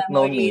who do not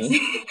know me.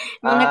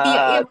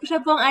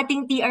 Siya po ang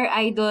ating TR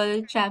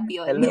Idol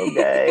champion. Hello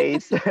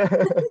guys.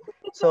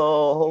 So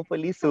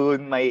hopefully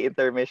soon my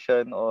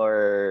intermission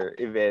or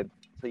event,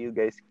 so you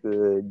guys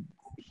could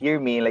hear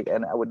me, like,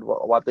 and I would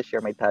want to share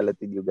my talent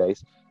with you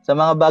guys. Sa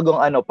mga bagong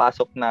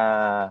pasok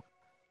na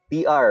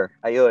PR,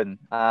 ayun,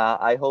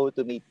 I hope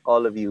to meet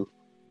all of you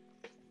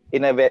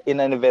in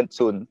an event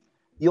soon.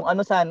 Yung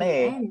sana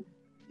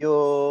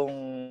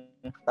yung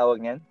tawag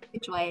niyan?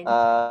 Which one?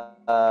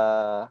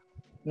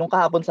 Nung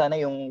kahapon sana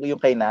yung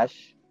kay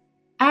Nash.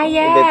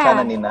 Yeah. Event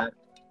sana ni Nash.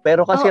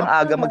 Pero kasi ang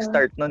aga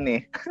mag-start nun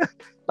eh.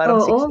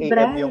 Parang 6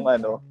 a.m. yung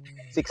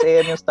 6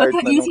 a.m. yung start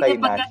nun nung kay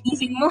Nash.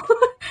 Mo.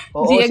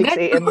 Oo, 6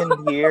 a.m. yun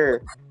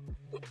here.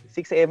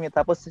 6 a.m. yun.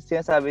 Tapos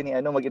sinasabi ni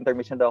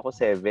mag-intermission daw ako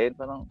 7.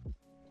 Parang,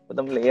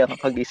 Madam Leia,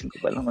 kakagising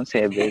ko pa lang ng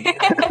 7.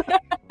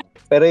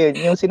 Pero yun,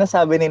 yung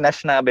sinasabi ni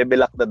Nash na bebe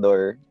lock the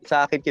door,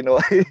 sa akin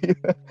kinuha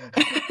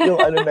yung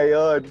na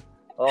yun.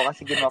 Oo,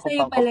 kasi ginawa ko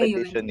pang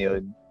competition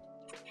yun.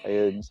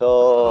 Ayun.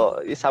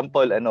 So,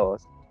 sample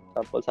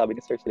sabi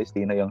ni Sir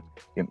Celestino yung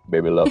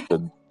bebe lock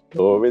the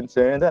door and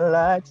turn the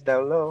lights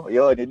down low.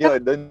 Yun.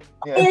 Doon.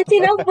 Ayan,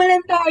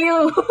 sinampulan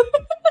tayo.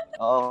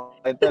 Oo,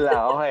 ito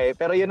lang. Okay.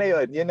 Pero yun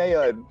na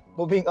yun.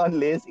 Moving on,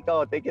 Liz.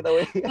 Ikaw, take it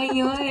away.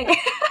 Ayun.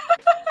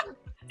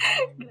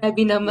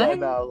 Grabe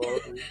naman.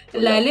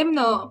 Lalim,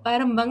 no?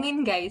 Parang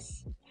bangin,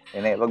 guys.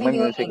 Wag may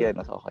music yan.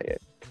 Okay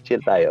yan.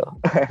 Chill tayo.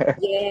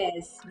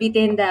 Yes.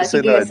 Bitin daw.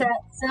 Sige,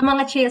 sa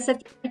mga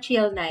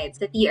chill nights,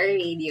 sa TR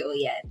Radio,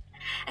 yan.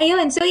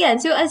 Ayun, so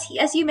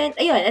as you meant,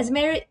 as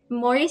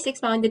Morris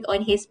expounded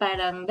on his,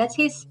 parang that's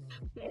his,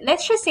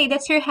 let's just say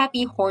that's your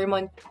happy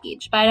hormone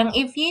package. Parang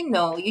if you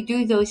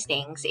do those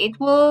things, it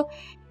will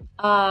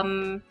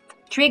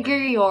trigger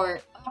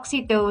your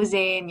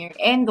oxytocin, your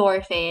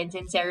endorphins,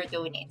 and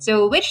serotonin.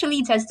 So which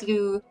leads us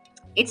to,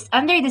 it's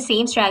under the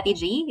same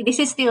strategy. This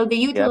is still the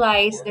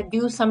utilize the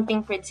do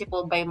something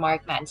principle by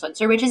Mark Manson.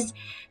 So we're just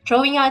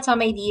throwing out some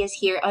ideas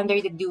here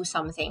under the do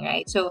something,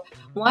 right? So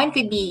one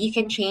could be you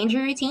can change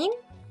your routine,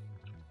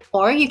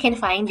 or you can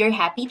find your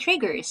happy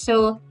triggers.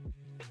 So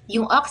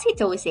yung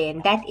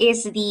oxytocin, that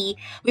is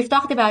we've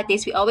talked about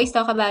this, we always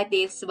talk about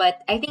this,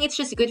 but I think it's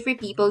just good for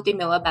people to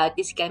know about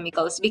these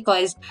chemicals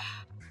because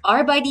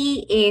our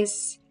body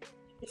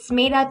it's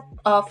made up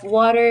of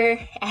water,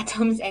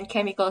 atoms, and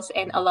chemicals,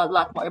 and a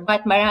lot more.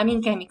 But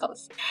maraming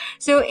chemicals.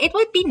 So it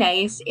would be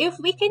nice if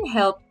we can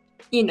help,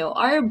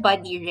 our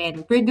body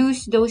rin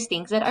produce those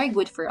things that are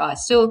good for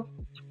us. So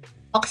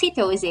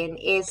oxytocin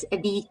is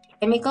the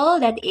chemical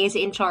that is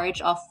in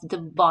charge of the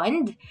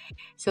bond.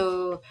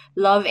 So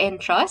love and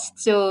trust.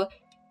 So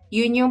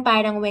yun yung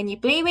parang when you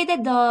play with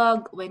a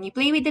dog, when you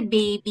play with a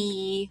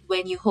baby,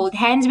 when you hold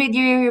hands with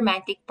your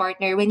romantic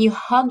partner, when you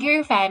hug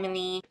your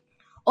family,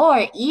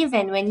 or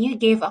even when you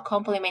give a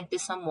compliment to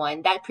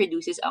someone, that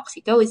produces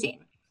oxytocin.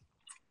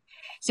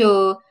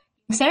 So,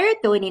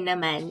 serotonin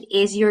naman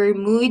is your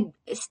mood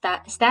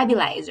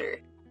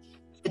stabilizer.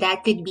 So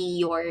that could be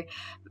your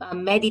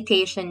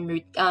meditation.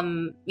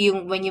 When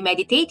you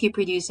meditate, you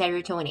produce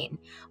serotonin.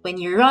 When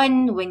you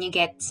run, when you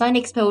get sun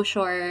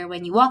exposure,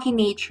 when you walk in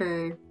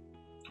nature.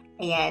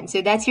 Ayan.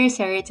 So that's your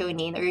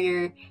serotonin or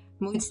your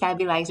mood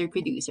stabilizer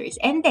producers.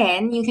 And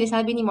then, yung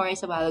sinasabi ni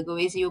Morris a while ago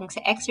is yung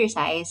sa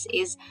exercise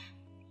is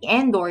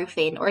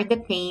endorphin or the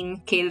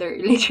painkiller.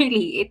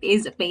 Literally, it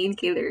is a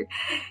painkiller.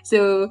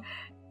 So,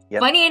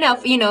 funny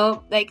enough,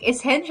 like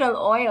essential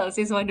oils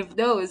is one of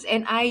those.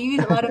 And I use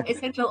a lot of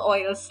essential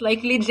oils.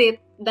 Like legit,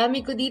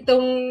 dami ko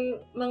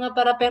ditong mga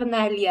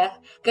paraphernalia.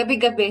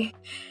 Gabi-gabi.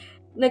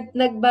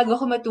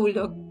 Nagbago ako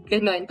matulog.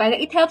 Ganon.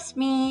 Parang it helps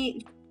me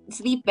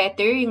sleep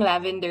better, yung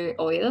lavender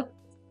oil.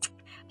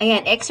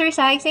 Ayan,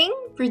 exercising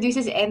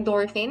produces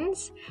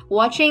endorphins.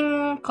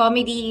 Watching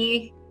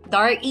comedy,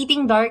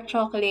 eating dark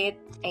chocolate.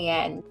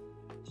 Ayan.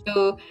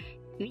 So,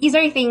 these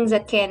are things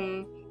that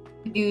can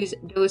produce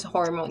those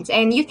hormones.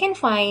 And you can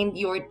find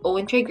your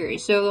own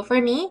triggers. So, for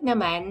me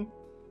naman,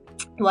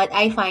 what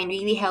I find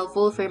really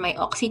helpful for my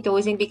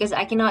oxytocin, because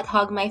I cannot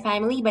hug my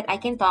family, but I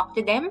can talk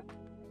to them.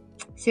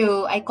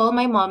 So, I call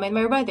my mom and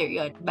my brother.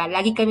 Yun.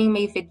 Lagi kaming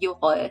may video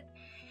call.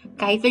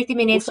 Kahit 30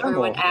 minutes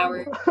or 1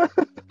 hour.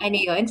 Ano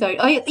yun?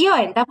 Sorry. Oh,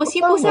 yun. Tapos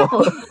yung pusa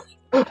ko.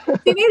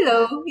 Si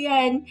Milo,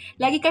 yan.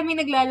 Lagi kami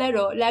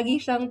naglalaro. Lagi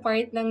siyang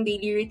part ng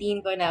daily routine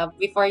ko na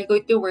before I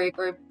go to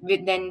work or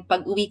then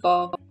pag uwi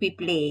ko, we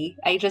play.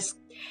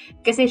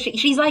 Kasi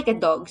she's like a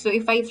dog. So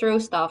if I throw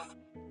stuff,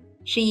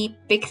 she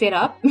picks it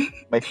up.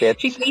 May fetch.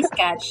 She plays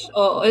catch.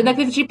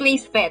 She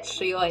plays fetch.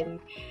 So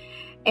yun.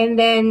 And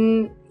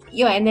then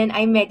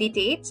I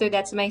meditate. So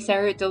that's my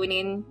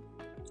serotonin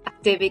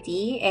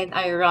activity. And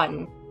I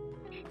run.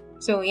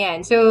 So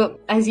yan. So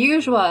as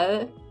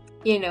usual,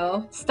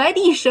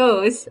 study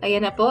shows,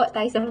 ayan na po,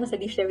 tayo sa mga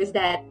study shows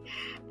that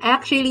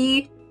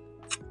actually,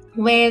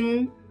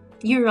 when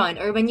you run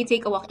or when you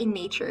take a walk in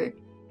nature,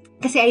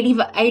 kasi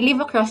I live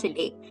across the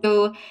lake.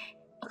 So,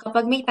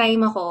 kapag may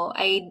time ako,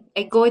 I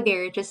go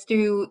there just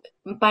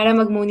para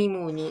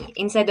magmuni-muni.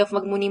 Instead of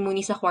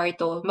magmuni-muni sa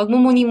kwarto,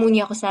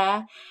 magmumuni-muni ako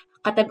sa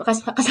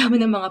kasama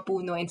ng mga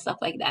puno and stuff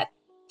like that.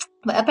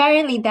 But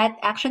apparently, that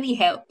actually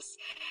helps.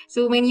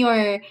 So, when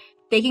you're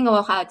taking a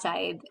walk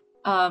outside,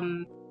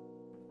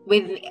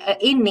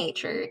 in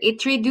nature,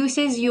 it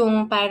reduces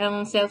yung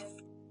parang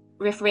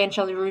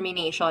self-referential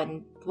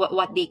rumination,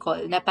 what they call,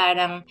 na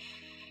parang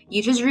you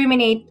just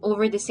ruminate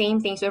over the same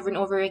things over and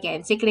over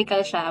again.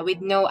 Cyclical siya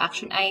with no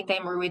action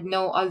item or with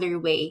no other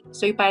way.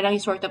 So parang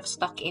you're sort of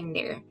stuck in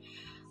there.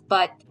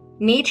 But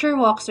nature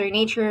walks or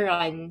nature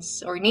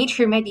runs or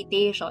nature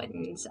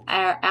meditations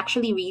are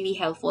actually really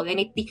helpful, and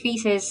it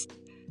decreases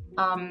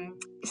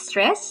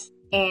stress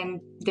and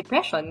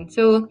depression.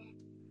 So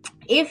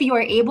if you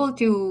are able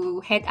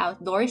to head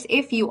outdoors,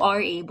 if you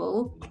are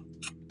able,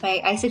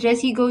 I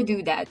suggest you go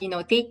do that.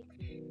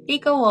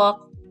 Take a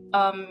walk,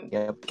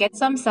 get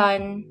some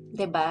sun,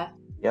 diba?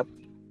 Yep.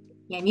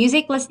 Yeah,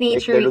 music plus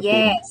nature,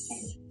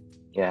 yes.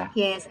 Yeah.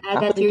 Yes,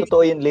 actually,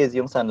 totoo yun, Liz,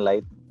 yung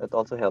sunlight. That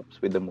also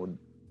helps with the mood.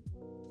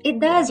 It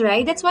does,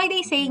 right? That's why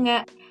they say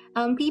nga,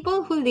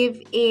 people who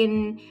live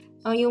in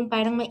yung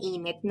parang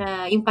mainit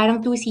na, yung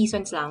parang 2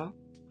 seasons lang,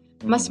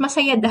 mas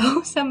masaya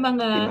daw sa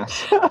mga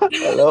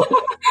Hello.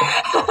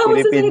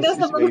 Philippines daw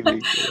sa mga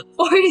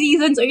 4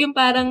 seasons or yung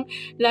parang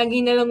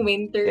lagi na lang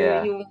winter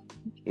yung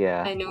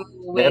weather.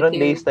 Meron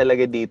days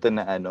talaga dito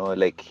na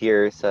like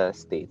here sa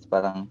States,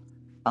 parang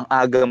ang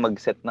aga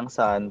mag-set ng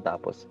sun,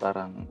 tapos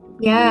parang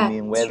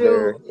yung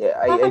weather. True. Yeah,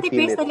 I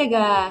feel it.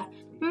 Talaga.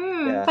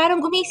 Parang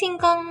gumising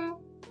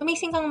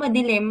kang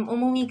madilim,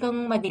 umuwi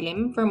kang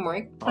madilim from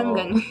work, parang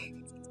ganun.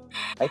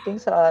 I think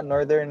sa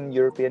northern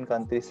European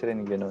countries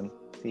rin ganun.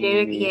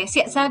 Yes.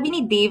 Sabi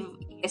ni Dave,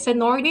 sa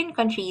northern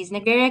countries,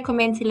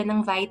 nagre-recommend sila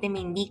ng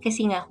vitamin D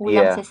kasi nga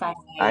kulang sa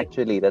sunlight.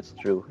 Actually, that's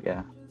true.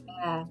 Yeah.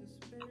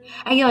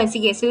 Ayun,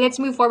 sige. So let's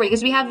move forward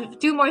because we have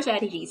 2 more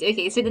strategies.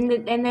 Okay, so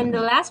then the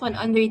last one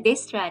under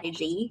this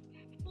strategy,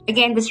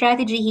 again, the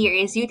strategy here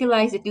is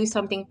utilize the do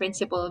something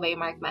principle by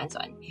Mark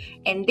Manson.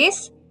 And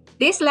this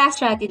last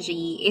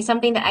strategy is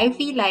something that I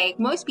feel like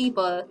most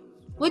people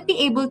would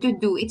be able to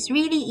do. It's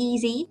really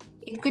easy.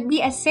 It could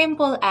be as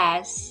simple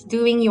as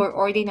doing your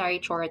ordinary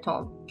chore at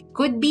home.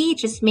 Could be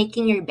just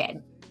making your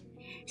bed.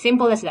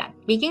 Simple as that.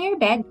 Making your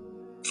bed.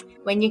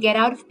 When you get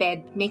out of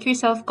bed, make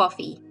yourself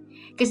coffee.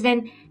 Because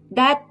then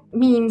that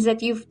means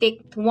that you've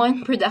taken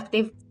one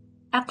productive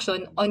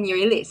action on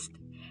your list.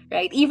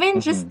 Right?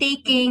 Even just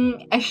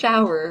taking a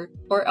shower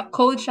or a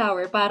cold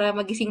shower para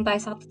magising tayo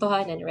sa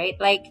katotohanan, right?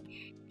 Like,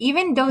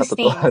 even those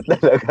things.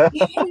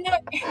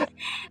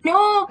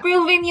 No,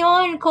 proven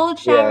yon.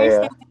 Cold showers.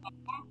 Yeah.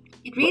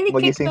 It really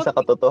magising sa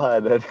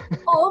katotohanan.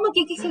 Oo,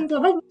 magigising ka.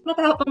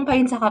 Matapang pa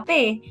rin sa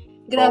kape.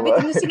 Grabe,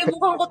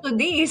 sinubukan ko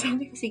today.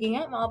 Sabi ko, sige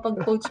nga,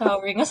 makapag-cold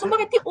shower nga. So,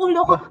 bakit yung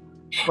ulo ko?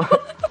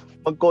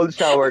 Mag-cold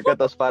shower ka,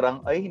 tapos parang,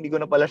 ay, hindi ko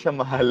na pala siya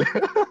mahal.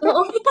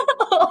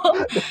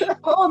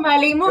 Oo,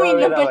 malay mo, yun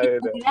lang pati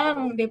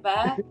lang, di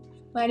ba?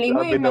 Malay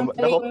mo, yun lang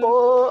pala yung...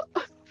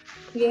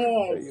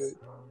 Yes.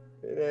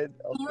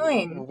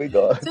 Moving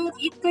on. So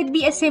it could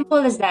be as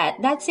simple as that.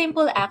 That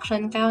simple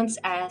action counts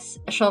as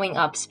showing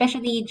up,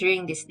 especially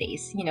during these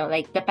days,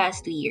 like the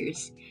past 2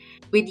 years.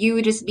 With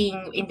you just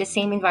being in the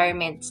same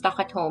environment,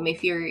 stuck at home, if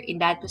you're in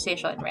that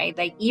position, right?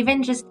 Like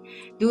even just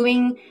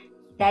doing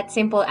that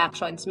simple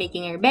actions,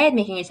 making your bed,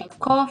 making yourself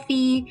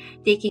coffee,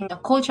 taking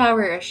a cold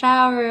shower or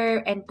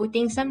shower, and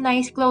putting some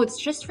nice clothes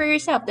just for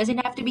yourself.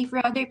 Doesn't have to be for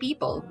other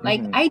people.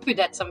 Like I do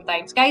that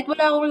sometimes. Kahit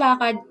wala akong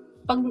lakad,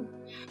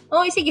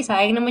 sige,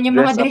 sayang naman yung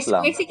mga dress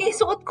ko. Sige,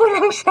 suot ko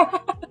lang siya.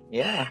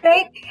 Yeah.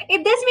 Right?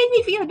 It does make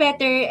me feel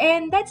better,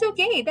 and that's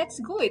okay. That's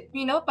good.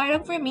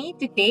 Parang for me,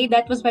 today,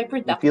 that was my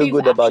productive you feel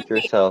good about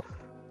yourself.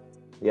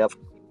 Yep.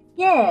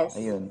 Yes.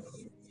 Ayun.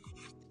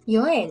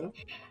 Yun.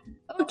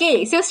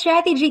 Okay, so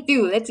strategy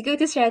 2. Let's go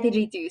to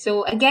strategy 2.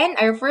 So again,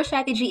 our first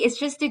strategy is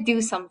just to do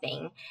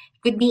something.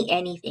 Could be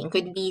anything.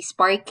 Could be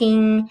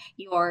sparking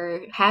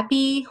your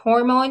happy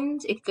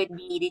hormones. It could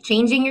be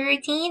changing your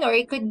routine, or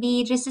it could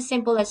be just as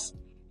simple as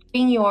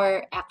doing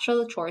your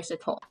actual chores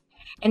at home.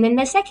 And then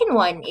the second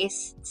one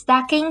is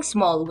stacking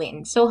small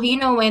wins. So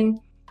when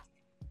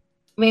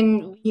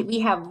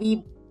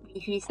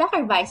we stack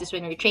our vices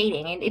when we're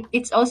trading, and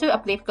it's also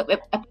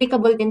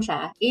applicable din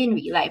siya in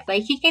real life.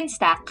 Like you can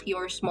stack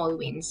your small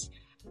wins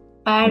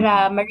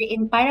para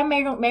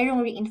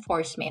merong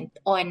reinforcement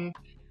on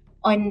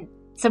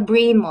sa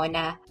brain mo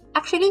na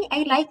actually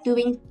I like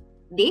doing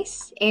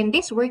this and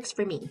this works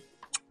for me.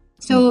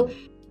 So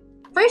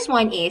first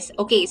one is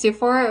okay, so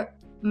for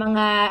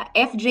mga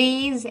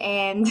FJs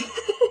and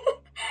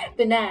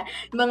ito na,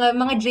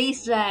 mga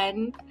J's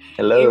dyan.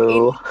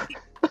 Hello.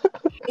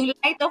 In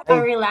light of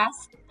our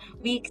last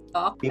week's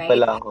talk, Di right?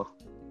 pala ako.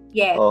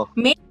 Yeah. Oh.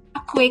 Make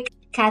a quick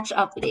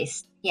catch-up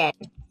list. Yeah.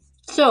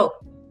 So,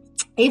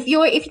 if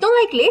you don't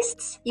like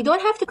lists, you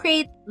don't have to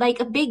create like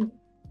a big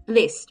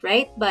list,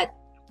 right? But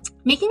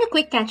making a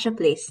quick catch-up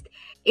list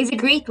is a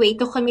great way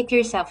to commit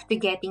yourself to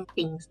getting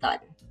things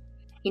done.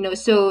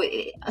 So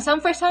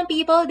for some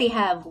people, they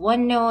have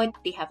OneNote,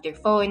 they have their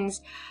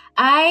phones.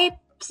 I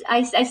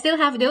still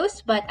have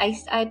those, but I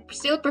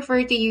still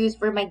prefer to use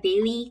for my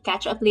daily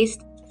catch-up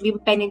list yung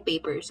pen and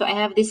paper. So I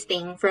have this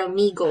thing from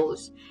Me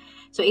Goals.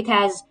 So it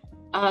has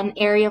an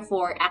area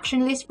for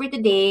action list for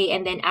today,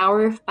 and then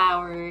hour of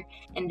power,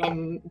 and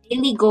then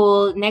daily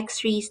goal,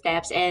 next 3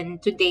 steps,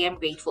 and today I'm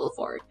grateful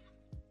for.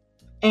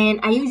 And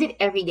I use it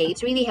every day.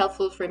 It's really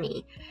helpful for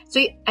me.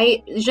 So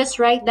I just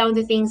write down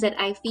the things that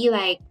I feel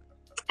like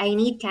I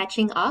need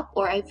catching up,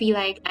 or I feel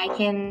like I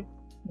can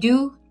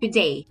do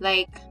today.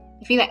 Like,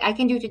 I feel like I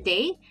can do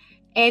today.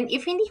 And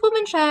if hindi ko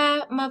man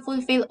siya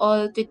ma-fulfill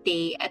all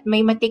today at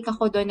may matik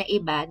ako doon na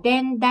iba,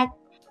 then that,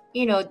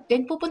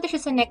 then pupunta siya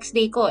sa next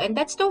day ko. And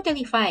that's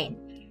totally fine,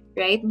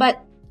 right?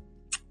 But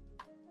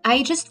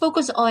I just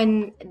focus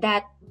on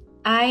that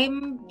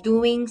I'm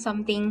doing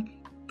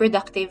something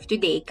productive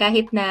today.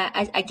 Kahit na,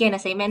 again,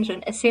 as I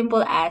mentioned, as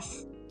simple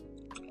as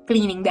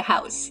cleaning the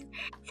house.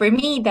 For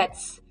me,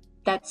 that's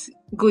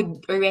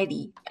good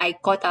already. I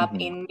caught up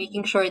in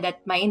making sure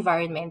that my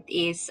environment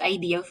is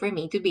ideal for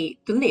me to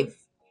live.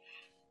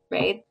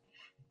 Right?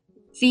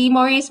 Si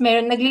Maurice,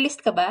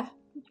 naglilist ka ba?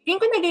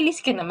 Tingin ko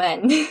naglilist ka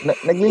naman.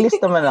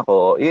 Naglilist naman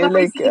ako.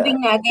 Like,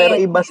 pero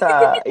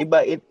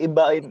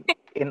iba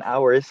in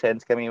our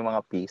sense kami yung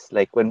mga piece.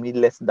 Like when we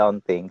list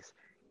down things,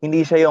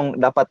 hindi siya yung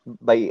dapat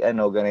by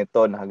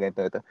ganito,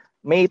 ganito.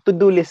 May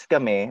to-do list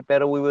kami,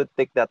 pero we would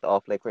take that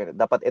off. Like,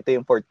 dapat ito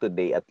yung for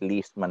today at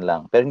least man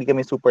lang. Pero hindi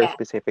kami super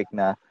specific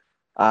na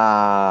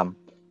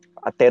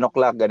at 10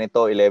 o'clock,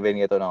 ganito,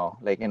 11, ganito, no?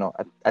 Like,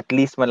 at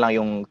least man lang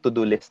yung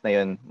to-do list na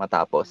yun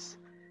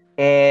matapos.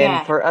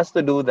 And for us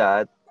to do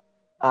that,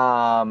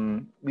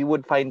 we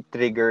would find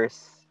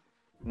triggers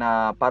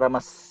na para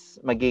mas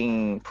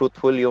maging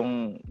fruitful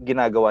yung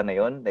ginagawa na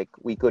yun. Like,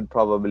 we could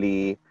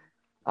probably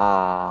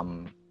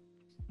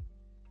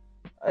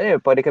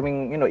pwede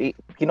kaming,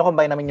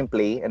 kino-combine namin yung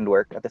play and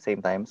work at the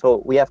same time.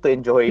 So, we have to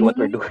enjoy what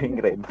we're doing,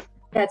 right?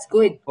 That's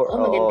good.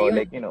 Maganda yun.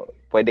 Like,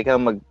 pwede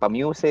kang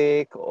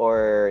magpa-music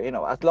or,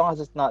 as long as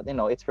it's not,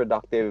 it's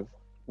productive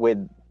with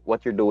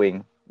what you're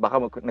doing.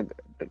 Baka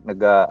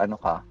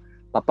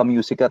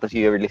papa-music ka tapos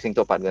you're listening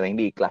to pag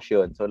hindi clash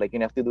yun. So, like, you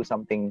have to do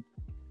something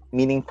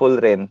meaningful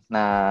rin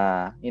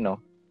na,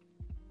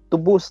 to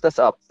boost us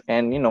up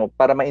and,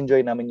 para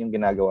ma-enjoy namin yung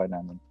ginagawa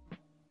namin.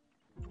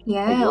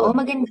 Yeah,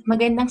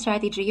 magandang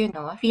strategy yun,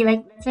 no? I feel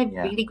like that's a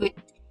really good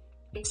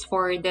tips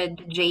for the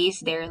J's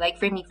there. Like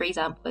for me, for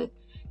example,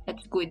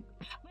 that's good.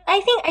 But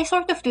I think I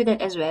sort of do that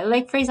as well.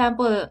 Like for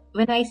example,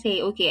 when I say,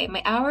 okay,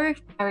 my hour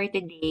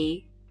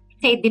today,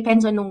 say it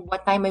depends on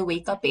what time I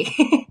wake up,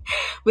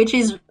 which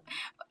is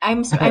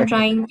I'm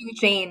trying to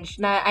change.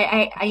 Na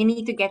I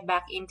need to get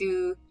back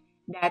into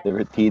that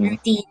routine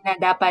na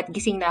dapat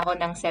gising na ako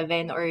ng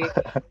 7 or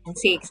 6.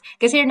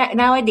 Kasi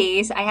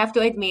nowadays, I have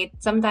to admit,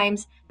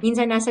 sometimes,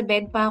 minsan nasa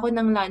bed pa ako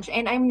ng lunch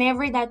and I'm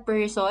never that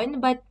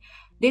person. But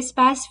this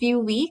past few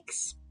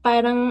weeks,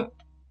 parang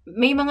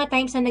may mga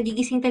times na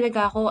nagigising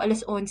talaga ako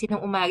 11:00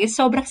 ng umaga.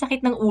 Sobrang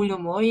sakit ng ulo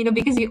mo,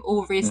 because you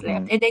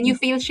overslept. And then you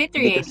feel shit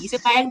already. So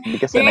parang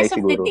the rest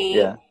of the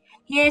day,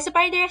 so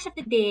parang the rest of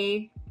the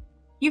day,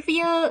 you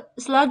feel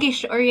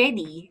sluggish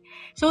already.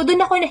 So,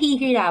 doon ako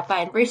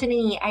nahihirapan.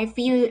 Personally, I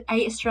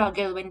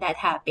struggle when that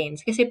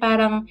happens. Kasi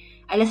parang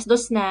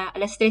 2:00 na,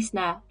 3:00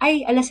 na,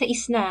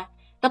 6:00 na.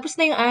 Tapos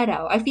na yung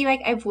araw. I feel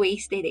like I've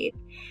wasted it.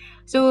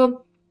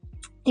 So,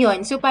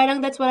 yun. So,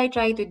 parang that's what I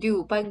try to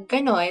do. Pag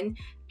ganon,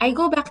 I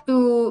go back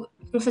to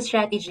sa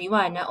strategy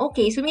 1 na,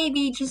 okay, so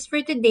maybe just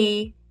for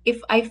today,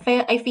 if I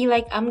feel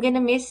like I'm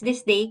gonna miss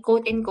this day,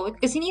 quote and quote,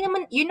 kasi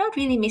you're not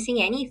really missing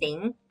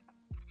anything.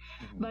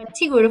 But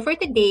siguro for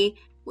today,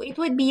 it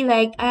would be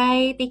like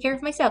I take care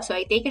of myself. So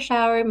I take a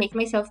shower, make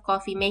myself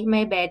coffee, make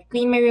my bed,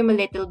 clean my room a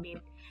little bit,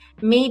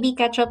 maybe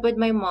catch up with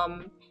my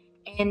mom,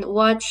 and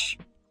watch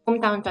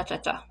Hometown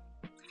Cha-Cha-Cha.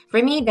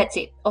 For me, that's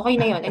it. Okay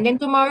na yun. And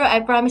then tomorrow, I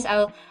promise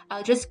I'll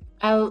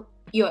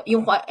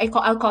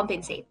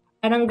compensate.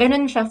 Parang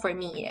ganun siya for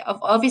me.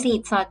 Obviously,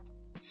 it's not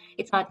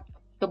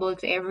applicable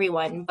to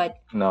everyone, but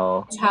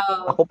no. That's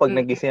how. Ako pag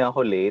nagising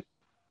ako late,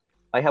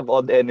 I have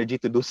all the energy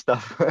to do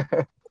stuff.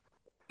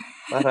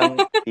 Parang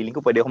feeling ko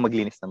pwede ako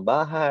maglinis ng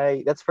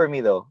bahay. That's for me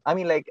though. I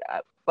mean like,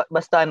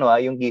 basta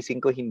yung gising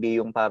ko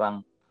hindi yung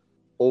parang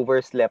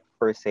overslept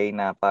per se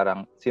na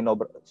parang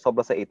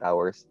sobra sa 8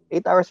 hours.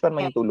 8 hours pa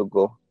naman yung tulog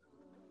ko.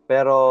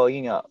 Pero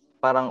yun nga,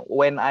 parang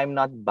when I'm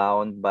not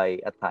bound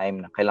by a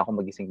time na kailangan ko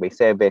magising by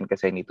 7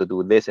 kasi I need to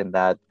do this and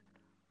that,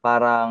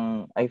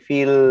 parang I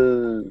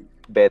feel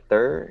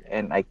better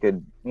and I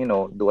could,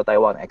 do what I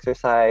want,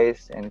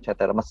 exercise and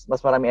etc. Mas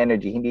marami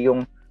energy, hindi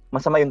yung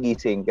masama yung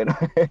gising.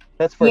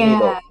 That's for me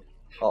though.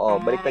 Oo,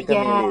 baliktad kami,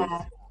 Liz,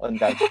 on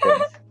that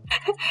sense.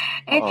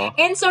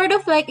 and sort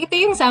of like, ito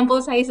yung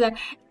sample size na,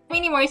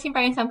 minimores yung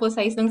parang sample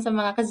size nung sa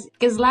mga,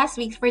 because last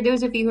week, for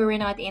those of you who were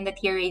not in the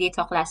Tier Radio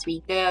Talk last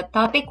week, the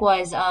topic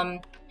was,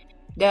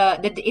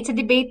 it's a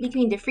debate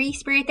between the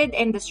free-spirited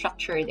and the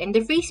structured. And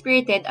the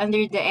free-spirited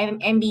under the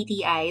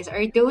MBTIs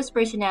are those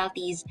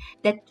personalities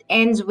that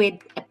ends with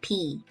a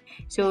P.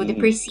 So the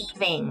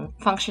perceiving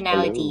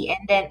functionality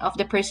and then of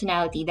the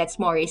personality, that's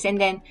Morris. And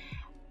then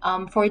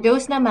for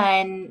those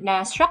naman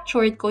na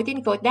structured,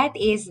 quote-unquote, that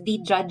is the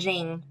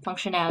judging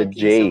functionality.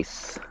 The J's.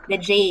 So, the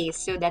J's.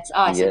 So that's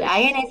us. Yes. So the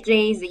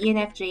INFJs, the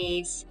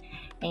ENFJs.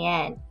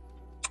 Ayan.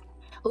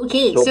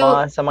 Okay,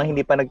 so sa mga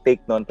hindi pa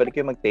nag-take noon, pwede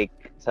kayo mag-take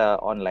sa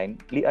online.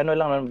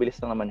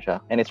 Bilis lang naman siya.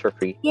 And it's for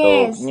free.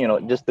 Yes. So,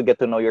 just to get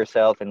to know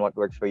yourself and what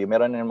works for you.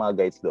 Meron na mga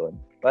guides doon.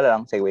 Wala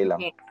lang, segue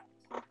lang. Okay.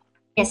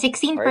 Yeah,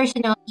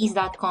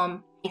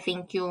 16personalities.com, I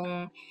think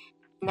yung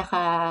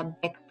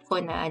naka-bet ko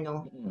na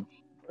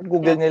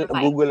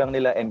Google lang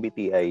nila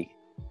MBTI.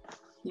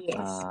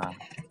 Yes.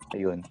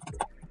 Ayun.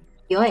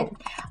 Yun.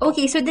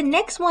 Okay, so the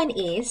next one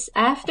is,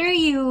 after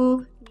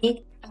you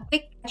make a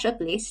quick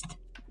catch-up list,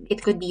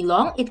 it could be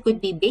long, it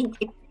could be big,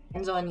 it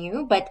depends on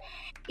you, but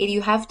if you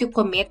have to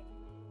commit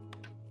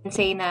and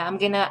say na I'm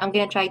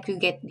gonna try to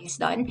get this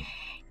done.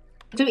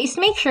 So is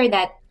make sure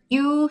that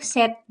you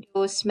set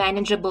those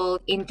manageable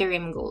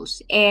interim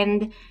goals.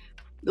 And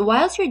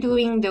whilst you're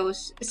doing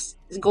those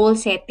goal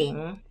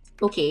setting,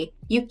 okay,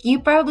 you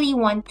probably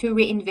want to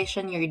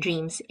re-envision your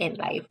dreams in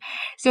life.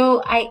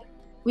 So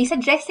we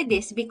suggested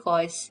this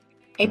because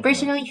I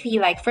personally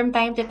feel like from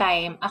time to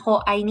time,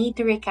 I need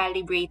to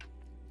recalibrate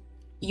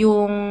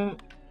yung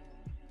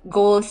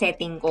goal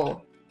setting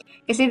ko.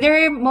 Kasi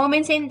there are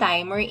moments in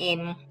time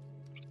wherein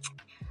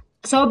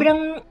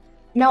sobrang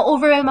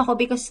na-overwhelm ako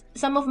because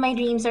some of my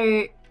dreams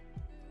are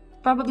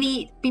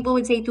probably, people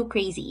would say, too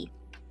crazy.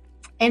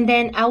 And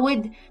then I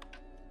would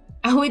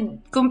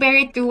compare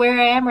it to where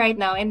I am right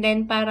now, and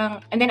then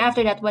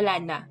after that, wala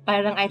na.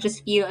 Parang I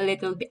just feel a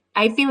little bit,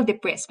 I feel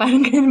depressed.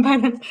 Parang ganun,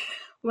 parang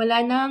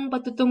wala nang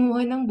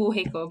patutunguhan ng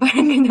buhay ko.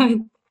 Parang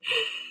ganun.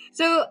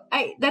 So,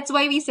 that's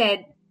why we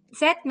said,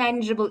 set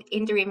manageable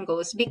interim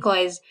goals,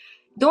 because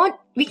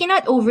we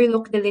cannot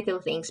overlook the little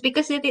things,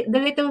 because the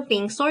little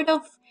things sort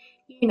of,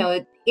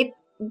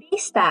 they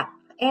stack.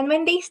 And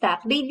when they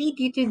stack, they lead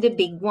you to the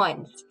big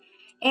ones.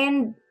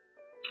 And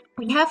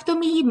we have to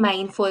be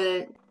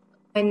mindful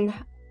when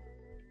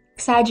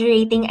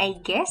exaggerating,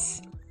 I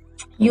guess,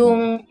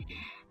 yung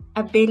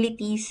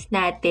abilities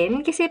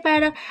natin. Kasi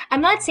parang,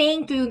 I'm not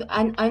saying to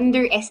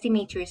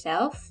underestimate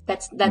yourself.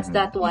 That's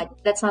not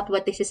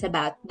what this is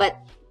about. But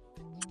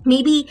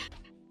maybe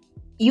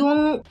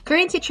yung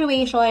current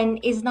situation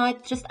is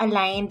not just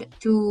aligned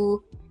to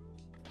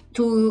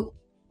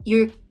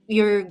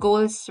your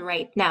goals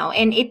right now,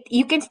 and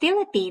you can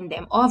still attain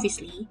them,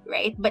 obviously,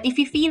 right? But if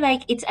you feel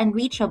like it's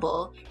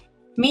unreachable,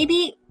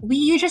 maybe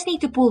you just need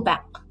to pull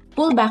back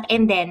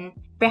and then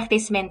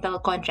practice mental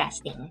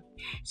contrasting.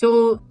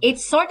 So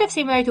it's sort of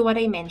similar to what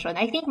I mentioned.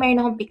 I think mayroon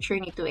akong picture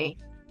nito eh.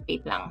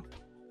 Wait lang.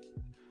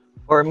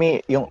 For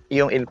me, yung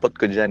input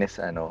ko dyan is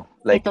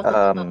like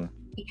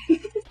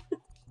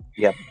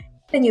yep.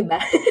 Ano ba?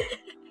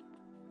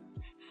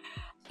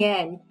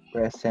 Yan.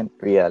 Present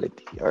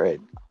reality. All right.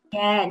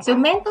 Yan. So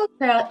mental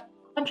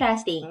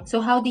contrasting. So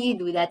how do you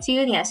do that? So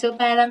yun nga. So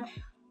parang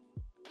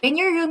when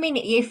you're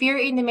if you're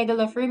in the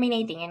middle of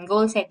ruminating and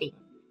goal setting,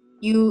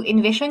 you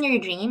envision your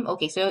dream.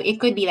 Okay, so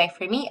it could be like,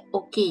 for me,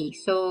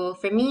 so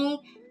for me,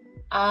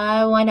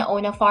 I wanna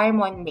own a farm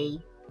one day.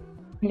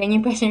 And then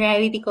yung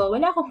personality ko,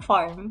 wala akong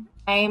farm.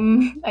 I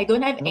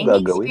don't have any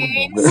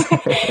experience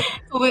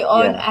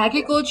on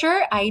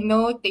agriculture. I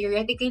know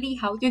theoretically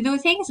how to do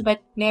things, but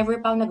never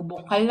pa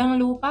nagbungkal ng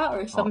lupa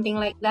or something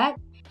like that.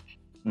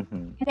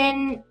 Mm-hmm. And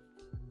then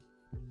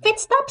if it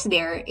stops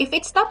there, if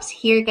it stops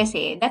here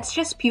kasi, that's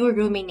just pure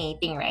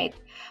ruminating, right?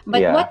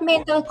 But what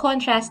mental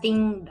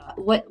contrasting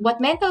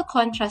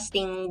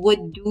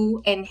would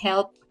do and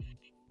help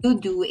you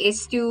do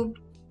is to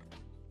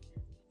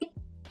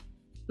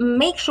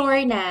make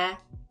sure na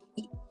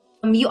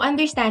you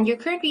understand your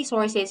current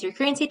resources, your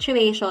current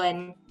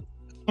situation,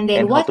 and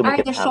then what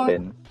are the short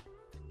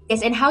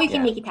and how you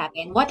can make it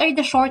happen. What are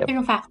the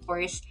short-term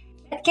factors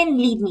that can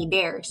lead me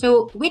there?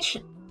 So which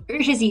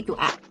urges you to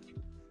act.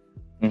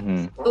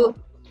 Mm-hmm.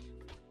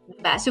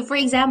 So for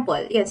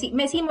example, si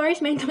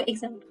Morris may itong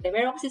example.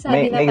 Meron kasi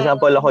sabi may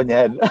example ako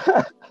niyan.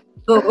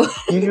 Go.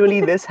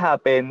 Usually this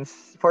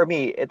happens, for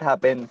me, it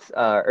happens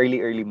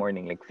early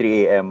morning, like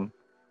 3 a.m.,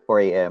 4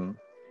 a.m.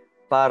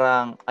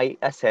 Parang I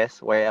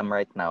assess where I am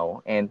right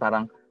now and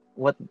parang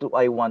what do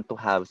I want to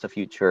have sa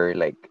future?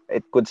 Like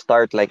it could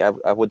start like I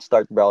would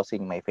start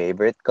browsing my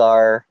favorite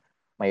car,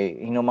 my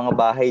mga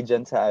bahay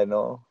dyan sa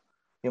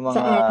Yung mga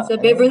Saan? Sa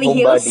Beverly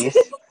Hills? homebodies.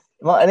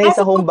 Mga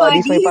sa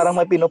homebodies, may parang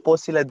may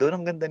pinopost sila doon.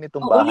 Ang ganda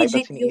nitong bahay.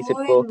 Tapos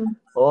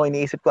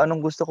iniisip ko,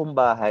 anong gusto kong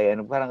bahay?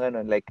 Ano, parang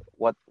ganun, like,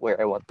 where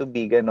I want to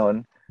be,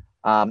 ganun.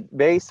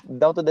 Very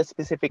down to the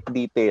specific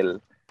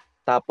detail.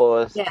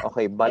 Tapos,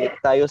 okay,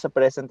 balik tayo sa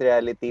present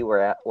reality.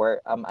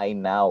 Where am I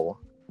now?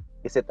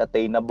 Is it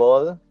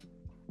attainable?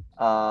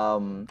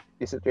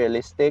 Is it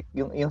realistic?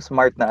 Yung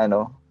smart na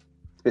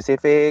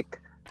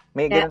specific,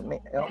 may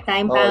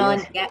time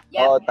bound.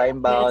 Time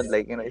bound. Yes.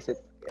 Like, is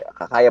it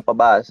kaya pa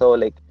ba? So,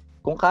 like,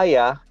 kung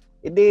kaya,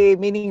 edi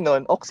meaning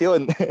nun, ox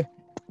yun.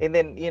 And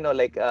then,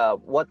 like,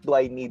 what do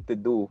I need to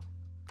do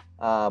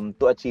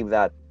to achieve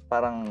that?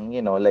 Parang,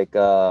 like,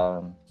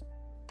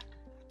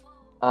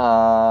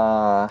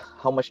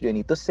 how much do I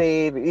need to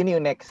save? Yun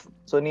yung next.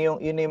 So, yun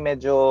yung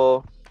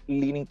medyo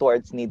leaning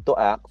towards need to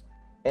act.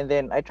 And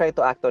then, I try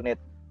to act on it,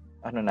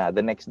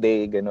 the next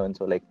day, ganun.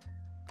 So, like,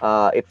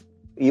 if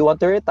you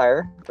want to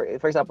retire,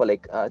 for example,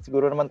 like,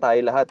 siguro naman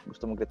tayo lahat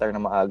gusto mag-retire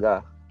na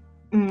maaga.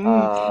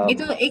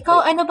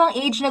 Ikaw, ano bang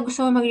age na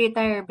gusto mo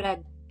mag-retire,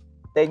 Brad?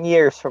 10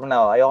 years from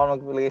now. Ayoko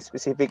magbigay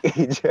specific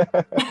age.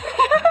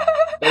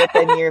 Pero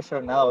 10 years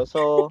from now.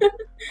 So,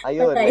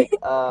 ayun, okay. Like,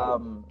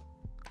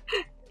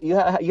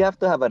 you have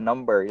to have a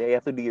number. You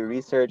have to do your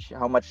research.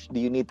 How much do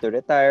you need to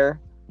retire?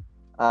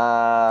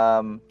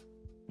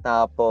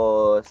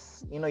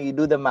 Tapos, you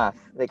do the math.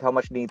 Like, how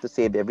much do you need to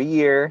save every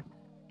year?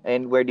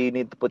 And where do you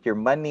need to put your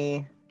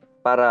money?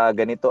 Para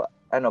ganito,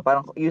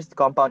 parang use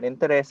compound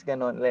interest,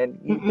 ganon. And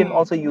you can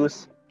also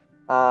use,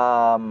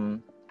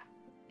 yung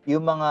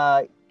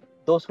mga,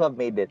 those who have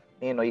made it.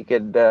 You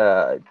could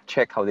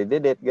check how they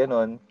did it,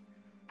 ganon.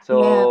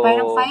 So,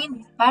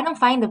 parang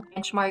find the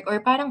benchmark or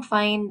parang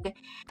find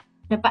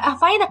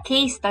a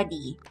case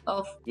study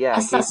of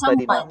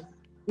someone.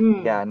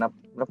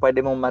 Na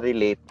pwede mong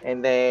ma-relate.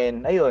 And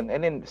then,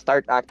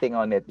 start acting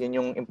on it. Yun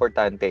yung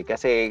importante.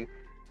 Kasi,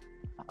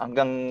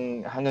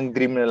 hanggang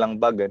dream na lang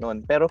ba,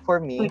 ganun. Pero for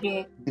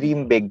me,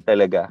 dream big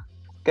talaga.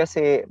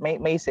 Kasi, one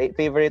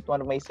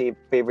of my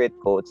favorite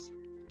quotes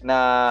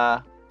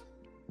na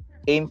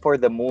aim for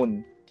the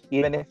moon.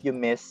 Even if you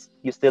miss,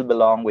 you still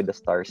belong with the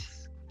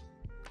stars.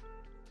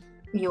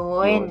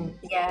 Yun.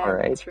 Yeah.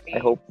 Alright. Right.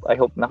 I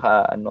hope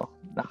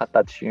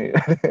naka-touch nyo.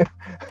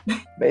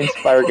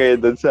 Na-inspire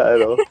kayo dun sa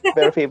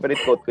Pero favorite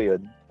quote ko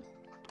yun.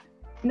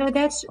 No,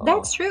 that's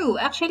true.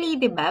 Actually,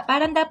 'di ba?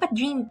 Parang dapat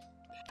dream.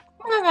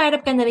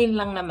 Mangangarap ka na rin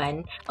lang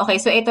naman. Okay,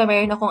 so ito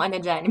meron akong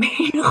dyan.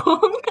 Meron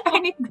akong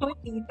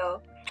anecdote dito.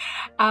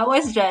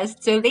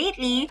 So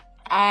lately,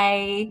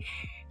 I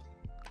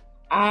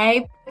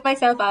put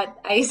myself out.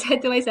 I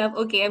said to myself,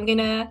 okay, I'm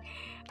gonna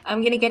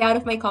get out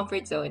of my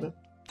comfort zone.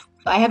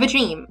 So I have a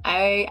dream.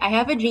 I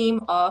have a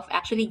dream of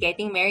actually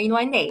getting married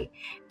one day.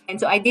 And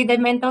so I did the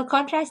mental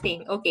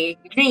contrasting. Okay,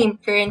 dream,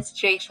 current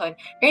situation.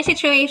 Current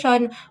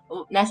situation,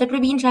 nasa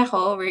probinsya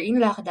ko, we're in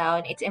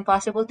lockdown. It's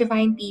impossible to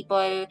find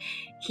people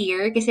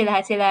here kasi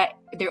lahat sila,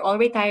 they're all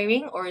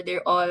retiring or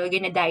they're all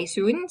gonna die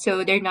soon.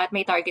 So they're not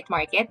my target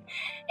market.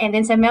 And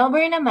then sa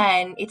Melbourne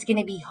naman, it's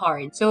gonna be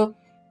hard. So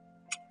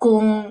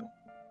kung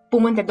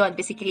pumunta doon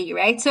physically,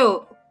 right?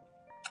 So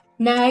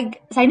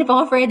nag-sign up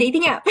ako for a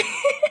dating app.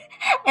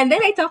 And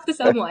then I talked to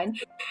someone.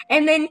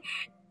 And then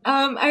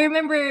I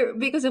remember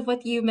because of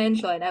what you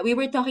mentioned, we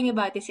were talking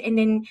about this, and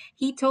then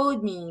he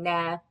told me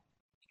na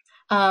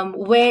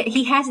where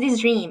he has this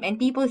dream and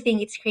people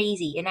think it's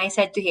crazy. And I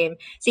said to him,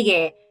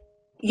 sige,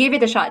 give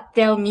it a shot,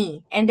 tell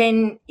me. And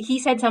then he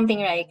said something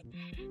like,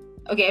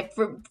 okay,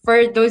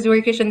 for those who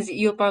are Christians,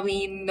 you'll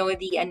probably know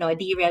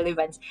the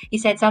relevance. He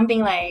said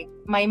something like,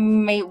 my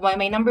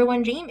number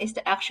one dream is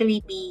to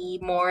actually be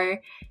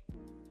more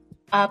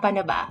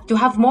to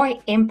have more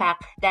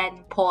impact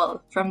than Paul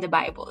from the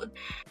Bible.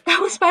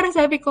 Tapos parang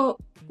sabi ko,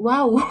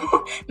 wow,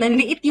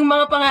 nanliit yung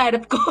mga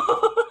pangarap ko.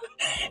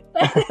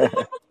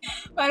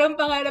 Parang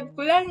pangarap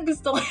ko lang,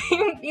 gusto ko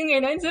yung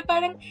gano'n. So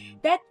parang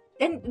that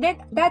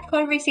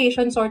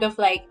conversation sort of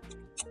like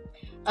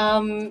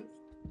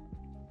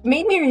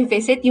made me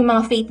revisit yung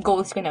mga faith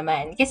goals ko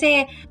naman.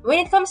 Kasi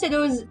when it comes to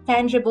those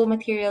tangible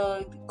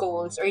material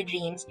goals or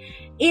dreams,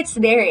 it's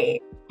there eh.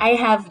 I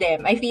have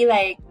them. I feel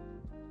like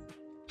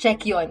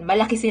check yun.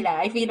 Malaki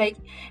sila. I feel like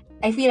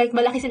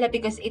malaki sila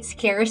because it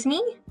scares me.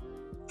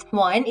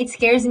 One, it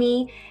scares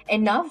me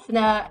enough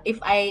na if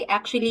I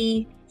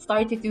actually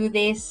start to do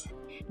this,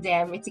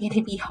 damn, it's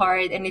gonna be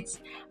hard and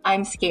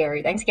I'm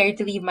scared. I'm scared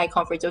to leave my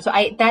comfort zone. So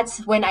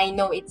that's when I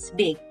know it's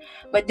big.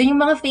 But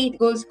yung mga faith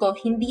goals ko,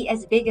 hindi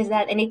as big as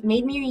that, and it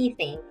made me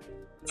rethink.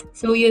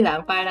 So yun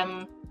lang,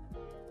 parang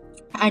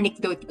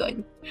anecdote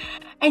yun.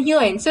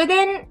 Ayun. So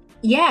then,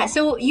 yeah,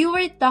 so you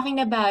were talking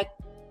about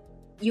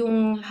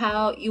yung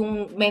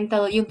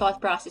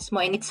thought process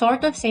mo, and it's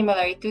sort of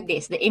similar to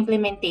this, the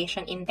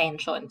implementation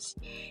intentions.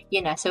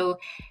 So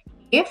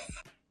if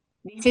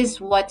this is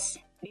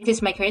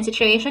my current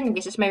situation and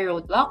this is my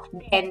roadblock,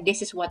 then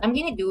this is what I'm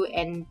gonna do,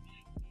 and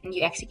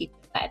you execute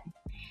that.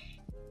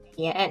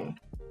 Yan,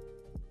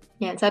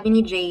 sabi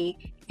ni Jay,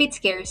 if it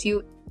scares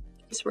you,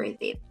 it's worth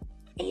it.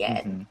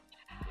 Ayan.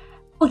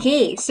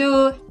 Okay,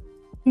 so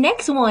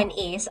Next one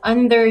is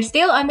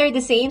still under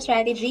the same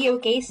strategy,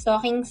 okay?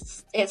 Stacking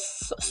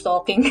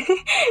small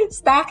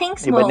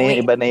wins.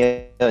 Iba na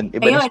yun.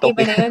 Iba na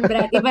yun,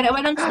 Brad. Iba na,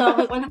 walang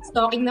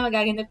stalking na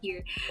magaganap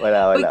here.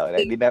 Wala.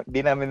 Di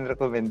namin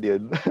recommend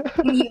yun.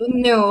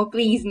 No,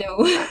 please,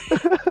 no.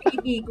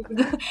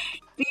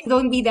 Please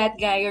don't be that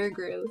guy or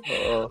girl.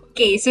 Oo.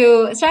 Okay,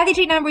 so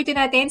strategy number 2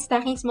 natin,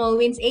 stacking small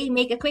wins. A,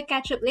 make a quick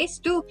catch-up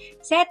list. 2,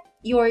 set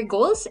your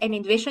goals and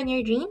envision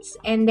your dreams.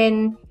 And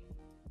then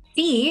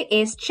C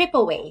is chip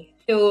away.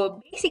 So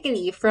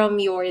basically, from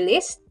your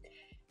list,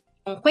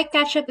 yung quick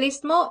catch-up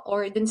list mo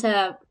or dun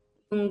sa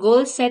yung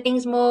goal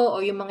settings mo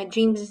or yung mga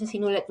dreams na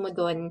sinulat mo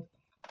dun,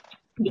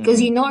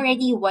 because you know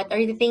already what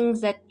are the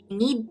things that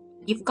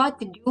you've got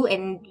to do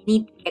and you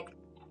need to get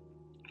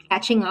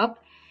catching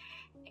up.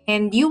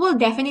 And you will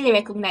definitely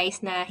recognize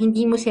na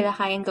hindi mo sila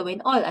kayang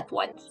gawin all at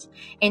once.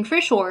 And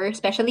for sure,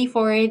 especially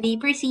for the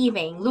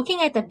perceiving,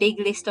 looking at a big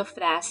list of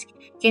tasks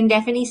can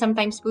definitely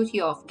sometimes put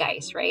you off,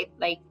 guys, right?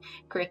 Like,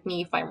 correct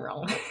me if I'm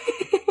wrong.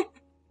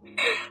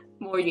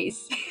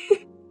 Morris.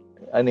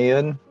 Ano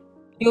yun?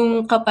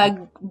 Yung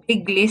kapag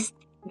big list,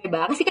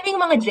 diba? Kasi kaming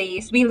mga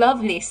Jays, we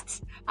love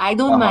lists. I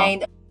don't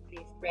mind a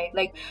big list, right?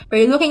 Like,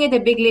 but looking at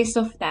a big list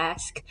of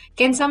tasks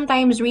can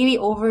sometimes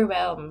really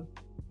overwhelm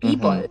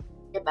people.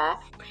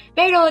 Diba?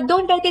 Pero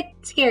don't let it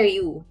scare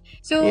you.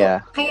 So,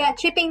 kaya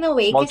chipping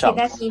away, small kasi chunks.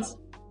 that means,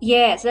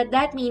 yes,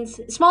 that means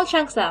small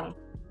chunks lang.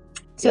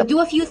 So, do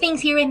a few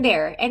things here and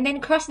there, and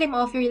then cross them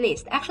off your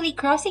list. Actually,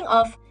 crossing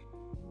off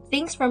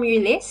things from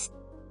your list,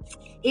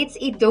 it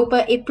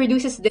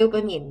produces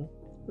dopamine,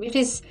 which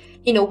is,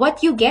 what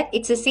you get,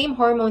 it's the same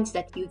hormones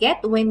that you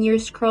get when you're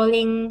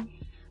scrolling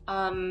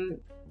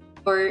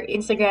or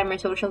Instagram or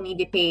social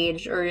media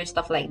page or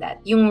stuff like that.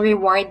 Yung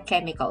reward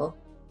chemical.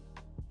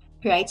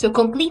 Right? So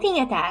completing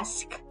a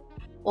task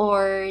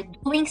or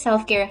doing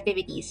self-care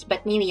activities,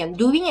 but mainly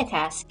doing a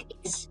task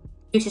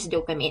uses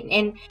dopamine.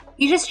 And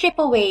you just chip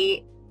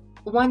away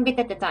one bit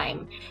at a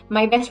time.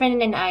 My best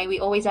friend and I, we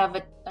always have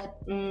a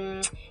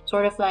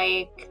sort of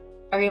like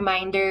a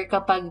reminder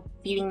kapag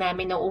feeling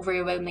namin na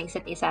overwhelmed ng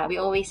isa't isa. We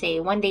always say,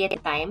 1 day at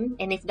a time.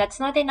 And if that's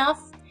not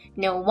enough,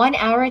 1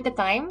 hour at a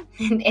time.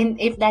 And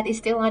if that is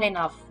still not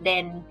enough,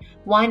 then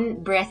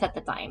 1 breath at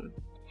a time.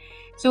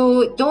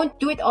 So don't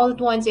do it all at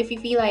once if you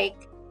feel like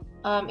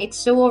it's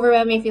so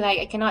overwhelming. If you feel like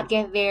I cannot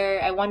get there,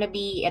 I want to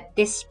be at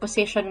this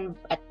position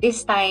at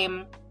this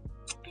time,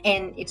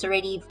 and it's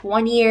already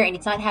 1 year and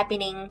it's not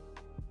happening.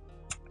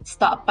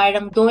 Stop.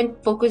 Parang don't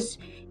focus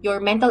your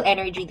mental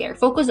energy there.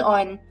 Focus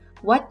on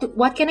what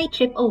can I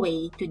chip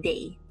away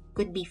today.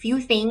 Could be few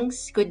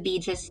things, could be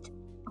just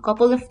a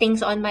couple of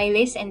things on my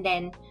list, and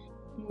then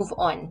move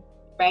on,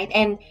 right?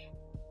 And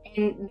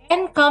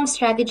then comes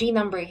strategy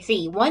number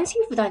 3. Once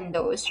you've done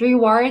those,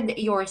 reward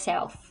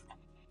yourself.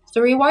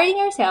 So rewarding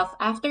yourself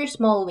after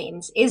small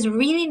wins is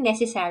really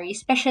necessary,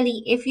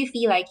 especially if you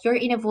feel like you're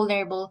in a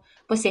vulnerable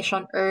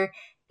position or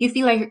you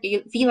feel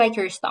like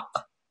you're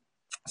stuck.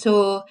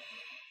 So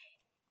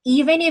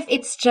even if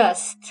it's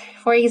just,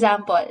 for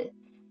example,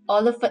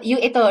 all of you,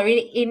 ito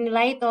really in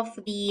light of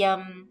the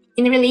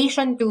in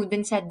relation to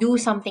dun sa do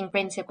something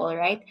principle,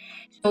 right?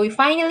 So you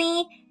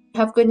finally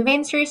have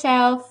convinced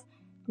yourself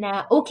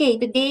na, okay,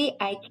 today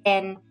I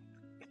can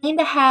clean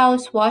the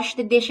house, wash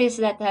the dishes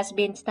that has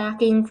been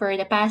stacking for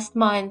the past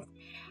month.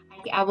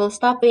 I will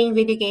stop playing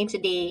video games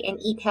today and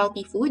eat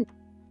healthy food.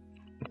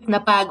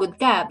 Napagod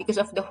ka because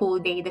of the whole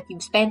day that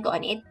you've spent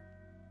on it.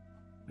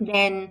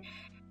 Then,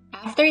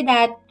 after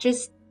that,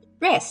 just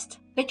rest.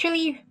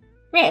 Literally,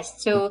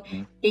 rest. So,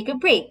 take a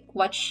break.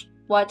 Watch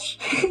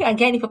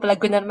again, ipapalag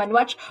ko na naman,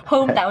 watch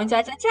Hometown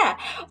Cha-Cha-Cha.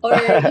 Or,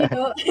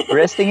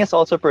 resting is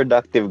also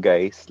productive,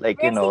 guys. Like,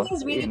 resting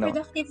is really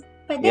productive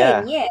pa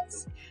din,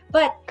 yes.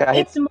 But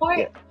it's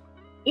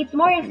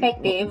more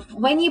effective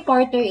when you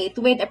partner it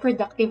with a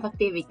productive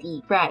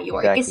activity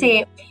prior.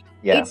 Kasi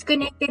it's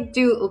connected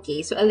to,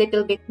 okay, so a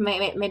little bit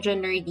medyo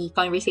nerdy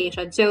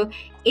conversation. So,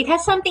 it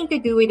has something to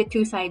do with the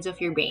two sides of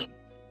your brain.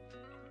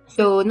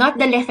 So not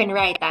the left and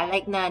right,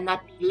 like not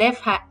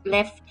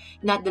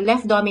the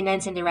left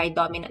dominance and the right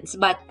dominance,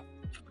 but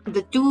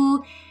the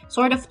two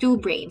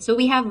brains. So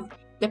we have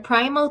the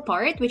primal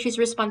part, which is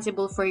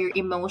responsible for your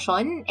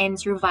emotion and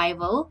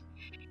survival,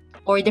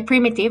 or the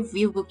primitive.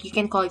 You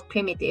can call it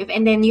primitive,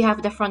 and then you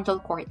have the frontal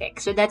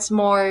cortex. So that's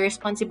more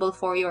responsible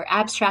for your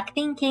abstract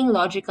thinking,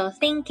 logical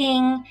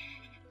thinking,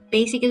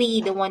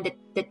 basically the one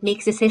that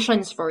makes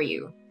decisions for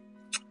you.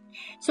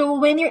 So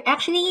when you're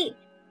actually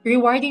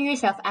rewarding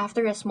yourself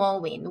after a small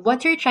win,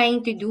 what you're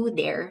trying to do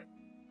there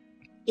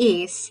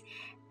is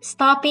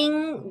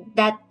stopping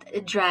that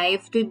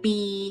drive to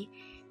be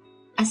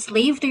a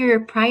slave to your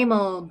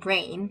primal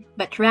brain,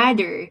 but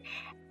rather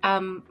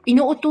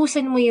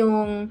inuutusan mo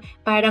yung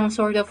parang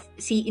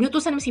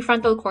inuutusan mo si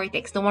frontal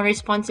cortex, the one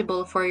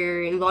responsible for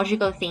your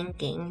logical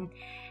thinking,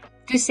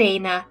 to say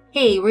na,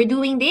 hey, we're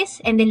doing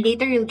this, and then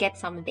later you'll get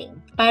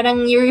something.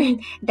 Parang you're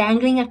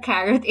dangling a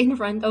carrot in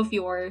front of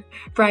your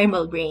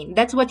primal brain.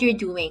 That's what you're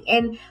doing.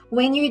 And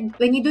when you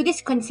do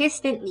this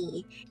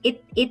consistently,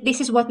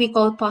 this is what we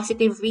call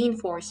positive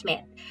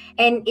reinforcement.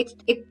 And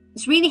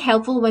it's really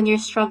helpful when you're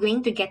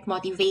struggling to get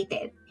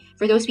motivated.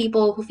 For those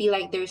people who feel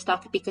like they're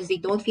stuck because they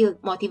don't feel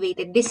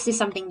motivated, this is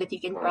something that you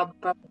can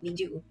probably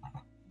do.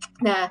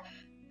 Na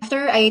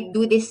after I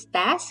do this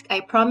task, I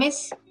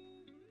promise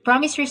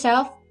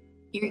yourself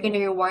you're gonna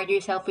reward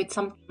yourself with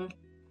something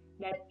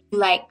that you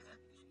like,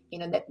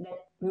 that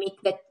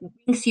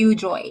brings you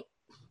joy.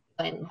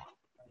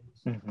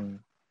 Mm-hmm.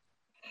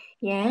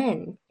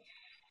 Yan.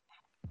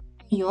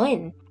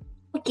 Yun.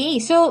 Okay,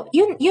 so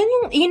yun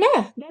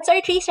na. That's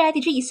our 3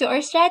 strategies. So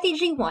our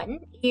strategy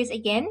 1 is,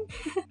 again,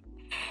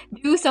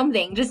 do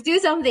something. Just do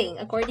something,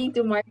 according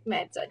to Mark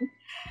Manson.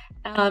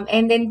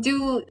 And then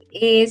 2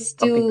 is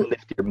something to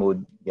lift your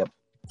mood. Yep.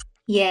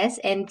 Yes,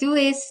 and 2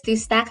 is to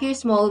stack your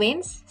small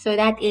wins. So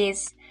that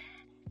is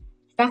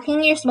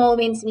stacking your small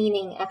wins,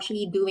 meaning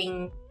actually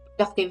doing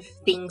productive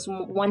things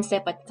one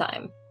step at a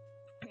time.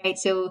 Right?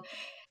 So,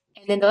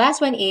 and then the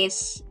last one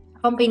is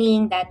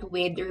accompanying that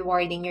with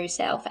rewarding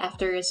yourself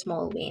after a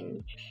small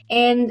win.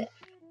 And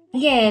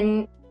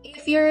again,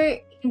 if you're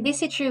in this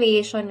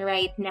situation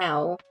right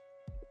now,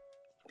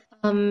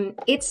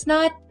 it's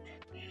not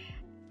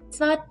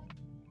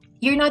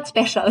you're not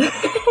special.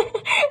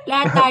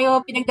 Lahat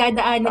tayo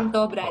pinagdadaanan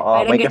to, Brad.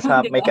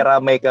 May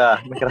karamay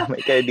ka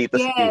dito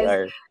sa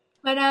PR.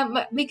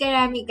 May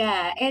karami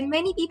ka. And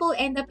many people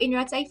end up in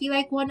ruts. I feel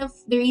like one of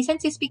the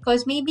reasons is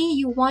because maybe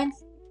you want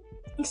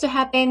things to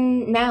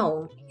happen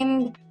now,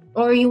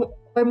 or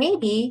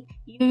maybe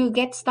you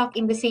get stuck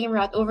in the same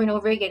rut over and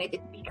over again. It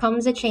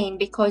becomes a chain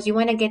because you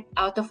want to get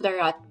out of the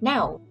rut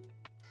now,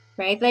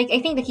 right? Like, I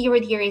think the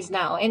keyword here is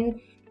now, and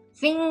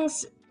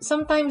things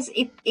sometimes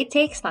it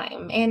takes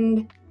time,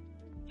 and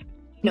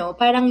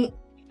parang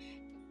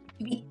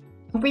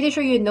I'm pretty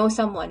sure you know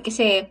someone,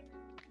 kasi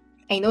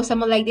I know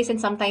someone like this,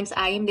 and sometimes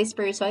I am this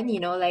person,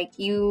 like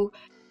you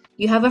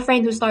have a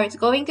friend who starts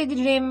going to the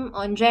gym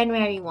on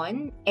January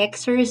 1,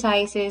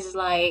 exercises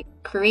like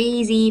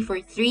crazy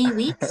for 3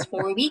 weeks,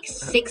 4 weeks,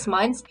 6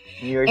 months.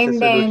 New Year's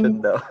resolution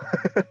daw.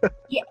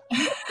 Yeah.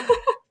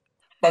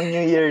 Pang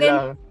New Year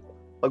lang.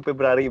 Pag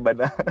February iba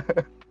na.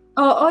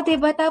 Oo,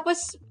 diba?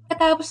 Tapos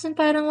nun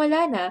parang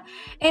wala na.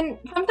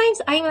 And sometimes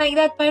I'm like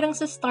that, parang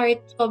sa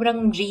start,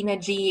 sobrang G na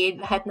G,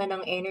 lahat na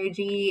ng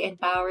energy and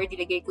power,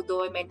 dilagay ko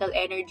doon, mental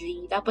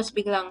energy. Tapos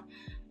biglang,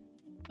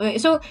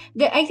 so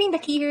I think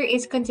the key here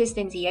is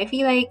consistency. I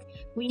feel like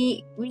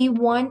we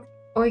want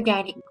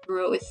organic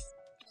growth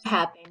to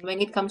happen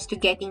when it comes to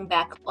getting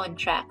back on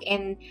track.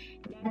 And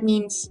that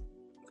means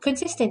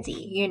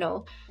consistency,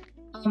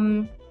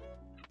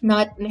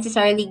 not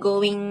necessarily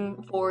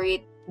going for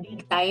it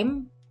big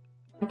time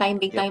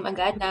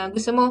agad, na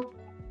gusto mo,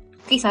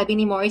 okay, sabi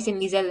ni Morris and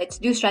Lizelle, let's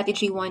do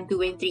strategy 1,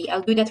 2, and 3. I'll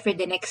do that for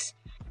the next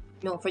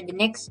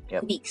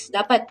weeks.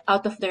 Dapat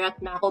out of the rut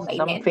na ako by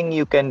then. Something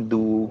you can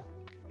do,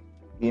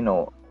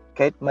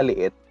 kahit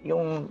maliit,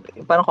 yung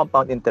parang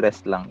compound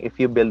interest lang. If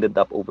you build it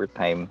up over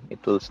time, it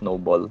will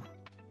snowball.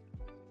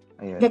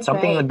 Ayun. That's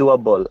something right.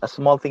 doable, a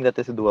small thing that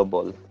is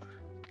doable.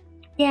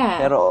 Yeah.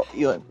 Pero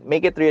yun,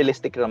 make it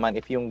realistic naman.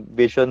 If yung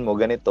vision mo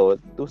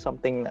ganito, do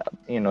something,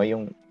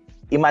 yung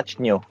i-match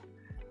nyo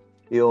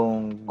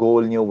yung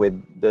goal nyo with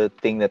the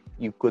thing that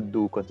you could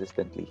do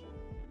consistently.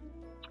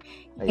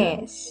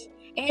 Ayun. Yes.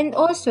 And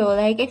also,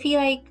 like, I feel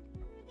like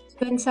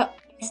dun sa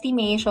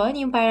estimation,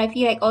 yung I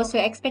feel like also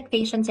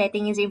expectation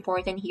setting is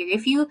important here.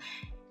 If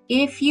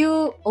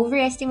you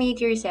overestimate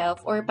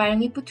yourself, or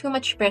parang you put too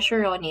much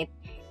pressure on it,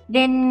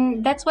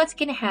 then that's what's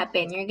gonna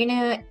happen.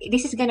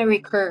 This is gonna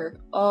recur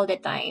all the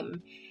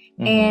time.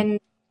 Mm-hmm. And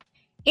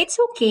it's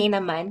okay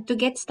naman to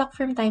get stuck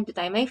from time to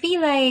time. I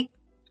feel like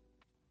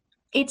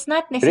it's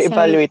not necessary.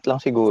 Re-evaluate lang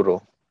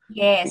siguro.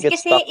 Yes, you get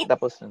stuck,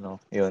 tapos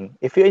yun.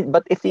 If you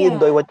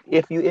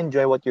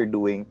enjoy what you're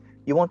doing,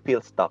 you won't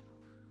feel stuck.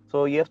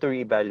 So you have to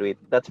reevaluate.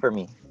 That's for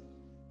me.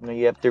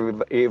 You have to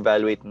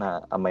reevaluate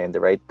na, am I on the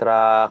right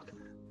track?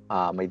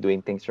 Am I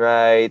doing things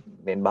right?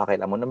 Then bakit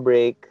kailangan mo ng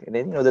break? And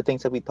then the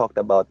things that we talked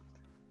about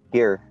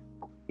here.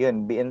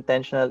 Yun, be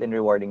intentional in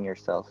rewarding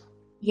yourself.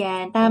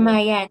 Yan,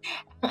 tama yan.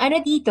 Ang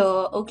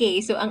dito,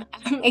 okay, so ang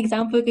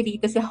example ko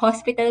dito sa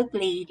hospital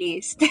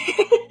playlist.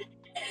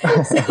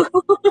 So,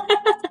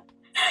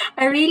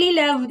 I really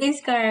love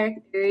this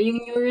character,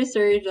 yung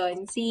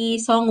neurosurgeon, si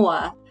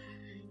Songhwa.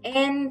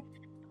 And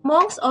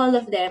amongst all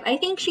of them, I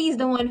think she's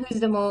the one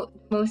who's the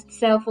most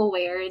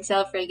self-aware and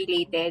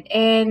self-regulated,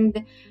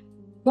 and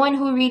one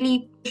who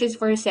really pushes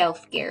for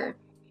self-care.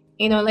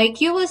 Like,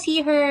 you will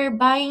see her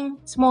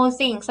buying small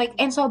things, like,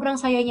 and sobrang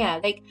saya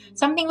niya. Like,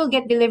 something will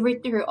get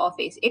delivered to her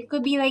office. It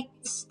could be like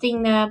this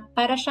thing na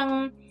para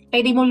siyang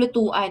pwede mo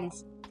lutuan.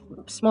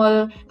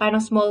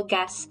 Parang small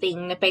gas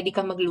thing na pwede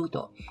kang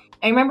magluto.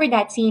 I remember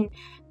that scene,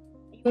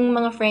 yung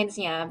mga friends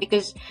niya,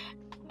 because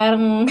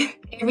parang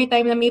every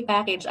time na may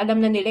package,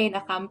 alam na nila na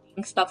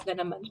camping stuff na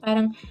naman.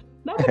 Parang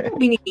bakit mo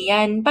binili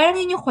yan? Parang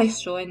yun yung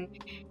question.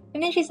 And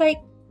then she's like,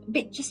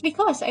 just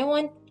because I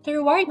want to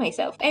reward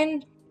myself.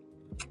 And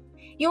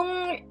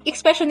yung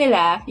expression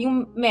nila,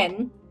 yung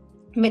men,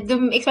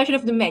 the expression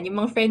of the men, yung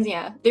mga friends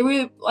niya, they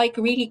were like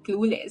really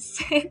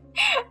clueless.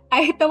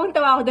 I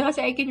tawang-tawa ako doon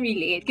kasi I can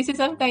relate. Kasi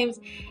sometimes,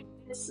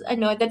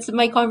 that's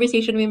my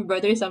conversation with my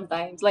brother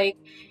sometimes. Like,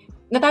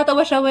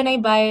 natatawa siya when I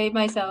buy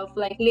myself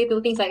like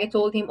little things. Like I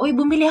told him, oy,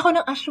 bumili ako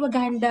ng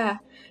ashwagandha.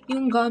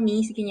 Yung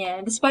gummies,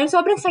 ganyan. Tapos parang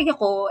sobrang saya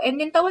ko. And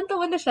then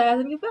tawan-tawan na siya.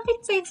 Sabi ko,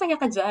 bakit saya-saya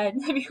ka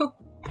dyan? Sabi ko,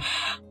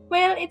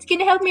 well, it's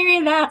gonna help me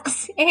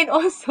relax. And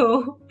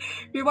also,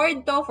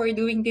 reward to for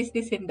doing this,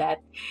 and that.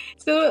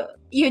 So,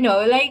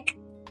 like,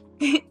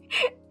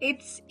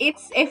 it's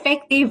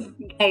effective,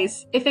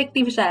 guys.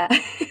 Effective siya.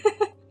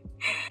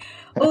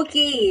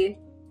 Okay.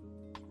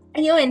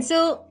 Ayun,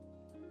 so,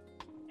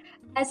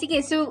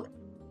 sige, so,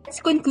 let's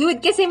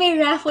conclude kasi may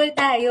raffle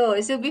tayo.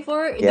 So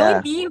before,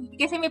 don't leave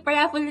kasi may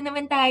pa-raffle na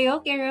naman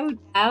tayo. Carol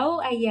daw,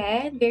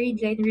 ayan, very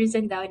generous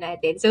ang daw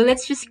natin. So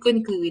let's just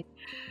conclude.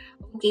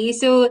 Okay,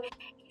 so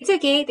it's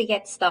okay to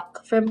get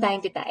stuck from time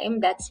to time.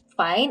 That's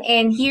fine.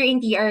 And here in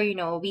TR,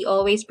 we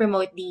always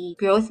promote the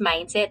growth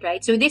mindset,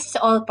 right? So this is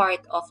all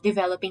part of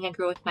developing a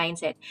growth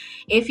mindset.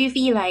 If you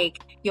feel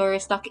like you're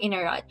stuck in a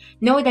rut,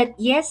 know that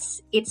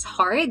yes, it's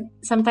hard.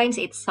 Sometimes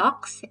it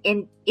sucks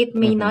and it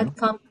may not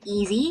come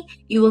easy.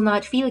 You will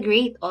not feel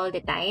great all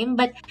the time.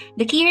 But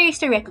the key here is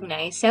to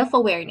recognize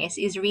self-awareness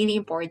is really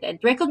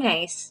important.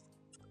 Recognize,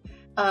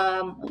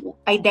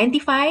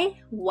 identify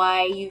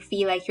why you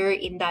feel like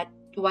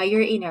why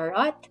you're in a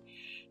rut,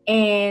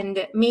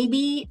 and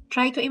maybe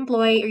try to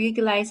employ or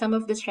utilize some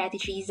of the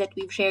strategies that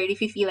we've shared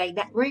if you feel like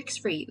that works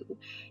for you.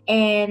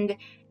 And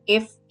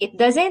if it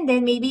doesn't,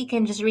 then maybe you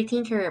can just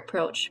rethink your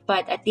approach.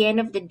 But at the end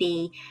of the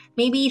day,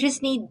 maybe you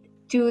just need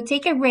to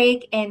take a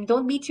break and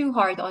don't be too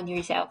hard on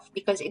yourself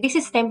because this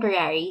is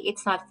temporary.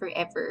 It's not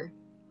forever.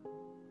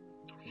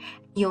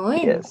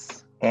 Yun.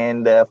 Yes.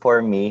 And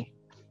for me,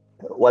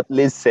 what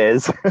Liz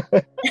says,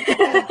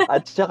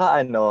 at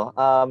saka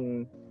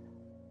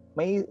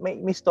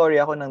may story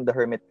ako ng the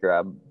hermit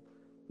crab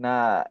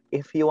na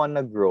if you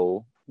wanna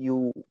grow,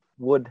 you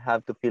would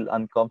have to feel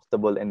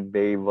uncomfortable and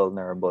very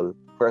vulnerable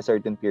for a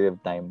certain period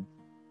of time.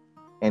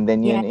 And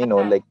then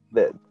like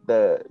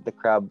the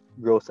crab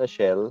grows a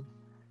shell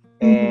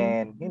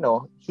and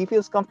he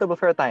feels comfortable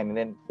for a time, and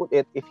then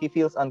if he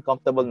feels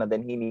uncomfortable na,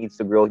 then he needs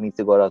to grow, he needs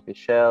to go out of his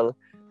shell,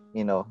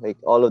 like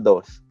all of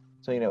those.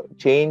 So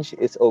change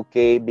is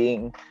okay,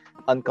 being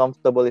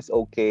uncomfortable is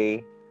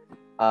okay.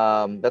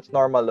 That's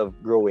normal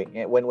of growing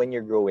when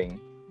you're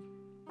growing.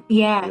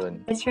 Yeah,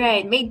 that's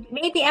right.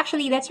 Maybe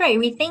actually that's right.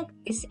 We think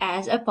this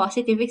as a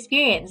positive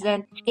experience,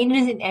 that change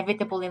is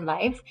inevitable in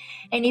life,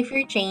 and if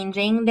you're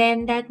changing,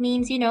 then that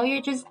means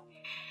you're just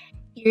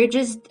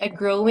a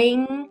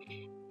growing,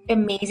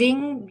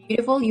 amazing,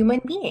 beautiful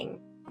human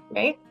being,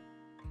 right?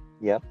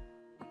 Yep.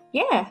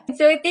 Yeah.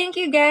 So thank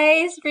you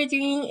guys for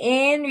tuning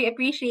in. We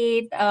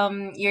appreciate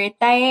your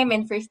time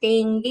and for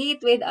staying late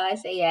with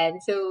us.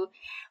 Ayan. So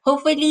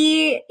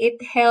hopefully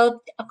it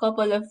helped a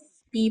couple of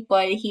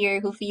people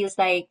here who feels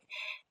like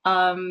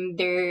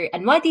they're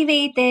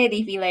unmotivated,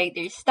 they feel like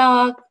they're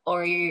stuck,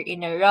 or you're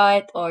in a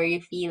rut, or you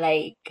feel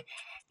like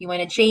you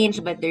want to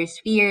change but there's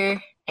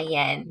fear.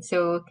 Ayan.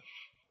 So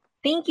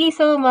thank you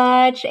so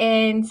much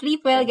and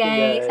sleep well,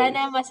 guys.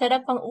 Sana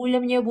masarap ang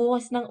ulam niyo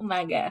bukas ng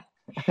umaga.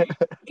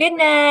 Good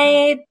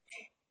night!